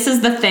like, this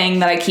is the thing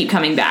that I keep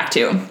coming back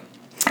to.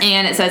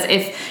 And it says,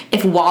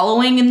 if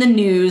wallowing in the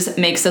news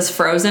makes us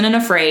frozen and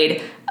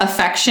afraid,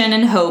 affection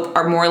and hope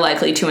are more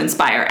likely to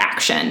inspire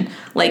action.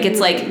 Like, it's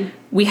like,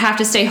 we have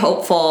to stay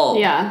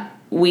hopeful.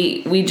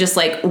 We just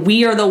like,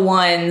 we are the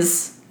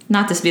ones,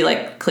 not to be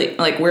like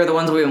we're the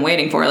ones we've been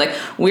waiting for. Like,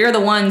 we're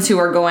the ones who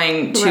are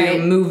going to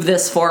move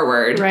this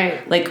forward.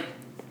 Like,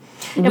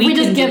 if we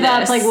just give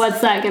up, like,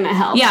 what's that going to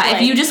help? Yeah. Like,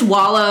 if you just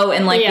wallow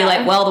and like, be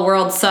like, well, the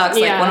world sucks.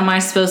 Like, what am I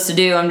supposed to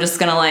do? I'm just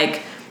going to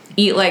like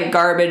eat like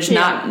garbage,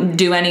 not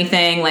do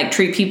anything, like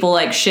treat people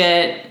like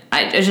shit.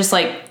 It's just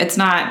like, it's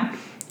not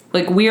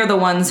like, we are the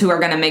ones who are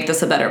going to make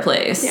this a better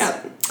place.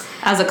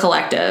 As a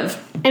collective.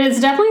 And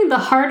it's definitely the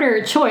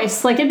harder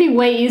choice. Like, it'd be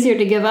way easier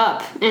to give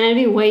up. And it'd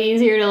be way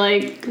easier to,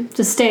 like,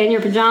 just stay in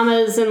your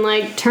pajamas and,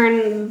 like,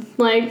 turn,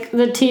 like,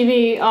 the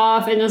TV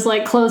off and just,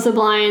 like, close the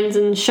blinds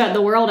and shut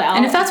the world out.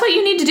 And if that's what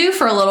you need to do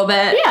for a little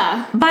bit,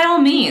 by all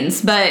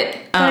means. But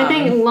I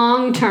think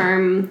long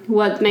term,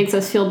 what makes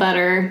us feel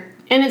better,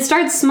 and it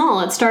starts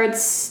small. It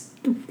starts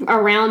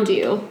around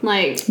you.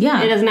 Like,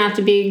 it doesn't have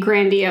to be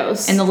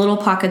grandiose. In the little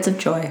pockets of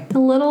joy. The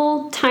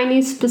little,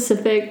 tiny,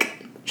 specific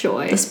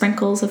joy. The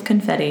sprinkles of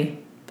confetti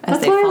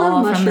as they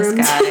fall from the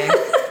sky.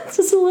 It's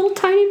just a little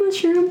tiny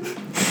mushroom.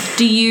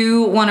 Do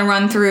you want to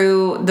run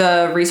through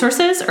the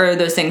resources, or are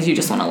those things you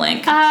just want to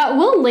link?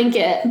 We'll link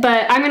it,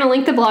 but I'm going to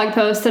link the blog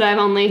post that I've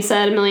only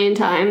said a million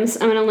times.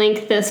 I'm going to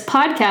link this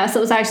podcast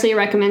that was actually a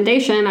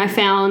recommendation I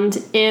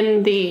found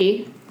in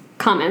the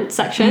comment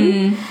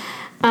section.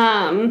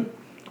 I'm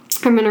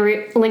going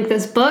to link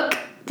this book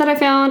that I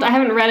found. I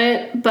haven't read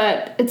it,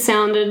 but it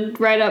sounded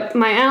right up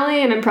my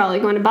alley, and I'm probably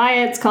going to buy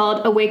it. It's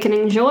called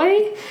Awakening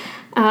Joy.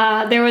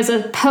 There was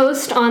a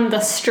post on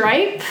the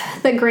Stripe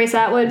that Grace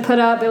Atwood put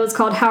up. It was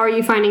called How Are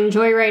You Finding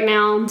Joy Right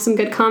Now? Some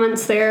good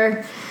comments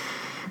there.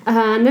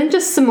 And then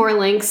just some more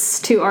links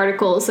to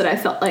articles that I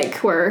felt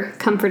like were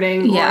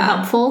comforting or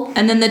helpful.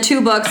 And then the two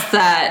books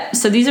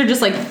so these are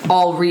just like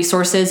all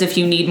resources if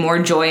you need more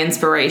joy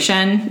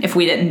inspiration. If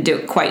we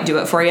didn't quite do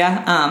it for you,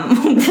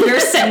 we're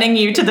sending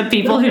you to the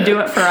people who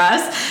do it for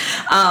us.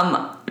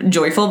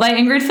 Joyful by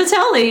Ingrid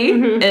Fattel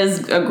Lee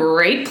is a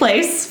great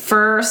place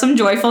for some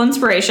joyful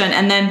inspiration.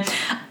 And then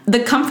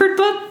the comfort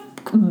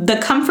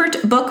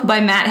book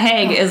by Matt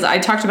Haig is, I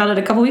talked about it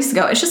a couple weeks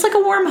ago. It's just like a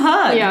warm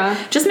hug.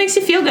 Just makes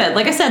you feel good.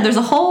 Like I said, there's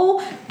a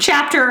whole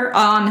chapter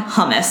on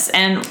hummus,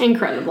 and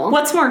incredible.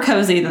 What's more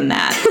cozy than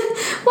that?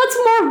 What's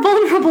more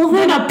vulnerable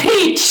than a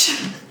peach?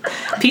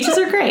 Peaches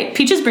are great.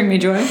 Peaches bring me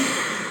joy.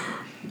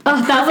 Oh,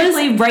 that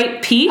perfectly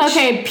ripe peach.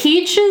 Okay,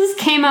 peaches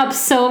came up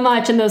so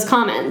much in those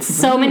comments.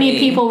 Really? So many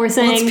people were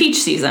saying, well, it's peach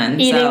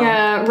season. Eating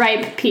a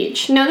ripe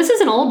peach. No, this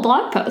is an old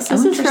blog post.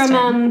 This is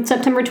from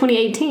September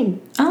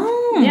 2018.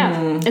 Oh.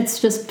 Yeah, it's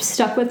just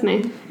stuck with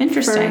me.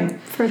 Interesting.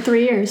 For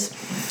 3 years.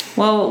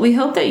 Well, we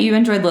hope that you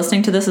enjoyed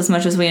listening to this as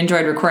much as we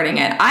enjoyed recording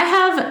it.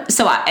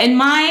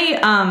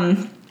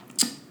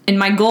 In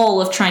my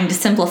goal of trying to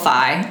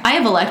simplify, I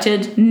have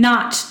elected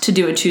not to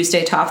do a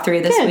Tuesday top 3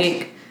 this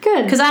week.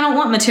 Good. Because I don't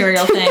want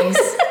material things.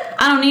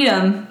 I don't need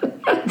them.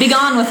 Be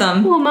gone with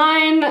them. Well,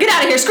 mine... Get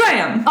out of here,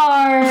 scram!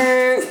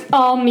 ...are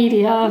all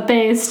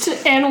media-based.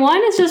 And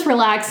one is just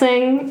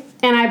relaxing.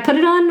 And I put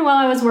it on while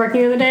I was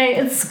working the other day.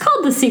 It's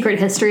called The Secret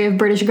History of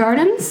British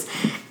Gardens.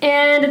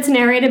 And it's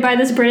narrated by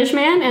this British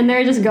man. And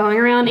they're just going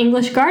around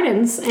English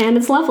gardens. And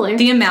it's lovely.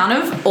 The amount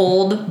of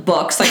old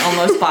books I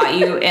almost bought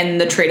you in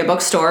the Trade a Book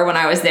store when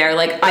I was there.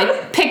 Like,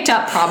 I picked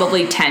up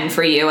probably 10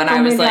 for you. And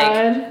I was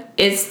like...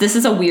 This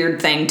is a weird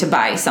thing to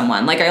buy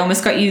someone. Like, I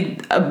almost got you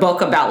a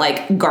book about,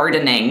 like,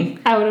 gardening.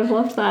 I would have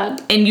loved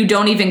that. And you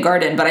don't even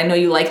garden, but I know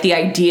you like the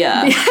idea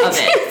of it.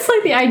 It's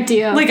like the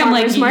idea of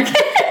farmers market.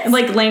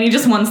 Like, Lainey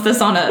just wants this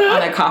on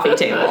a coffee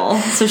table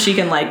so she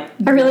can, like,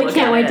 I really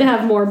can't wait to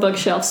have more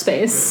bookshelf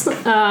space.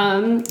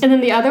 And then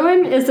the other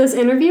one is this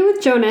interview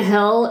with Jonah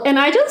Hill. And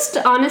I just,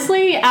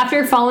 honestly,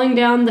 after falling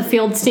down the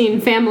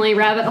Fieldstein family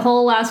rabbit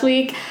hole last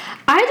week,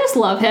 I just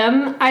love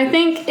him. I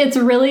think it's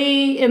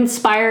really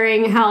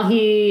inspiring how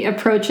he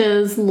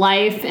approaches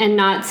life and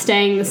not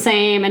staying the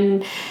same.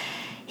 And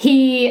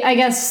he, I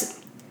guess,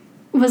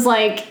 was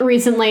like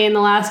recently in the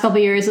last couple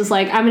of years was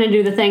like, I'm going to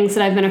do the things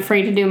that I've been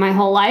afraid to do my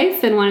whole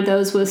life. And one of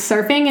those was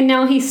surfing. And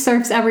now he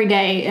surfs every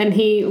day and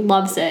he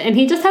loves it. And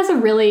he just has a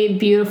really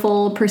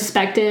beautiful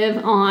perspective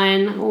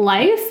on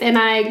life. And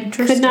I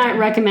could not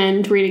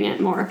recommend reading it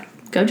more.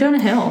 Go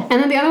Jonah Hill.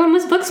 And then the other one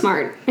was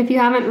Booksmart. If you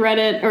haven't read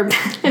it, or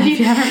if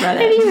you haven't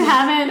read it. If you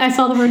haven't, I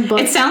saw the word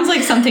book. It sounds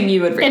like something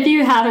you would read. If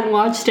you haven't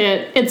watched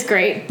it, it's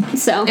great.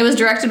 So it was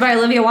directed by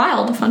Olivia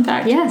Wilde, fun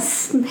fact.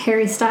 Yes,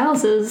 Harry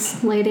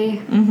Styles'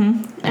 lady.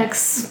 Mm-hmm.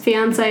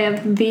 Ex-fiance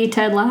of the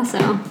Ted Lasso.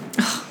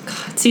 Oh,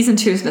 God. Season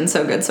 2's been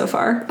so good so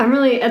far.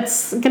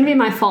 It's going to be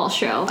my fall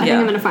show. I think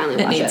I'm going to finally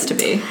watch it. It needs to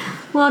be.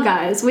 Well,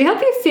 guys, we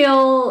hope you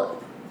feel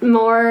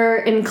more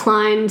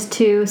inclined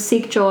to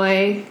seek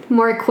joy,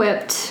 more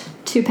equipped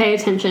to pay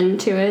attention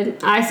to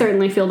it. I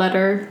certainly feel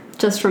better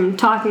just from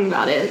talking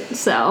about it,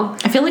 so.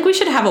 I feel like we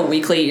should have a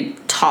weekly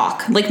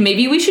talk. Like,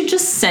 maybe we should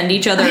just send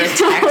each other a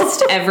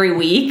text every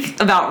week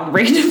about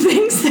random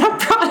things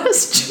that brought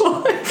us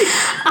joy.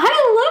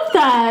 I love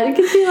that. It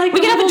could be like... We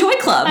can have a joy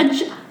club.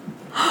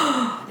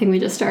 I think we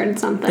just started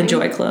something. The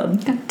Joy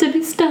Club. Got to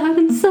be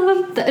starting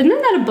something. Isn't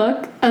that a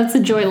book? Oh, it's the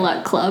Joy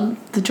Luck Club.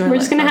 The Joy Luck Club. We're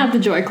just going to have the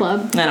Joy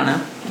Club. I don't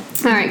know.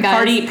 All right,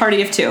 guys.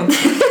 Party of 2.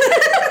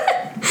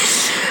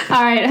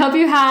 All right, hope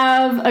you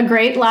have a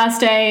great last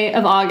day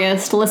of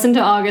August. Listen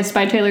to August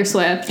by Taylor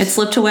Swift. It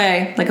slipped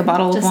away like a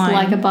bottle of wine.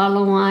 Just like a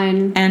bottle of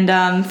wine.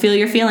 And feel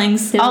your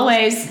feelings.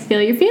 Always.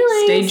 Feel your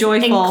feelings. Stay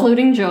joyful.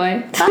 Including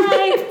joy.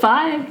 Bye.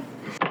 Bye.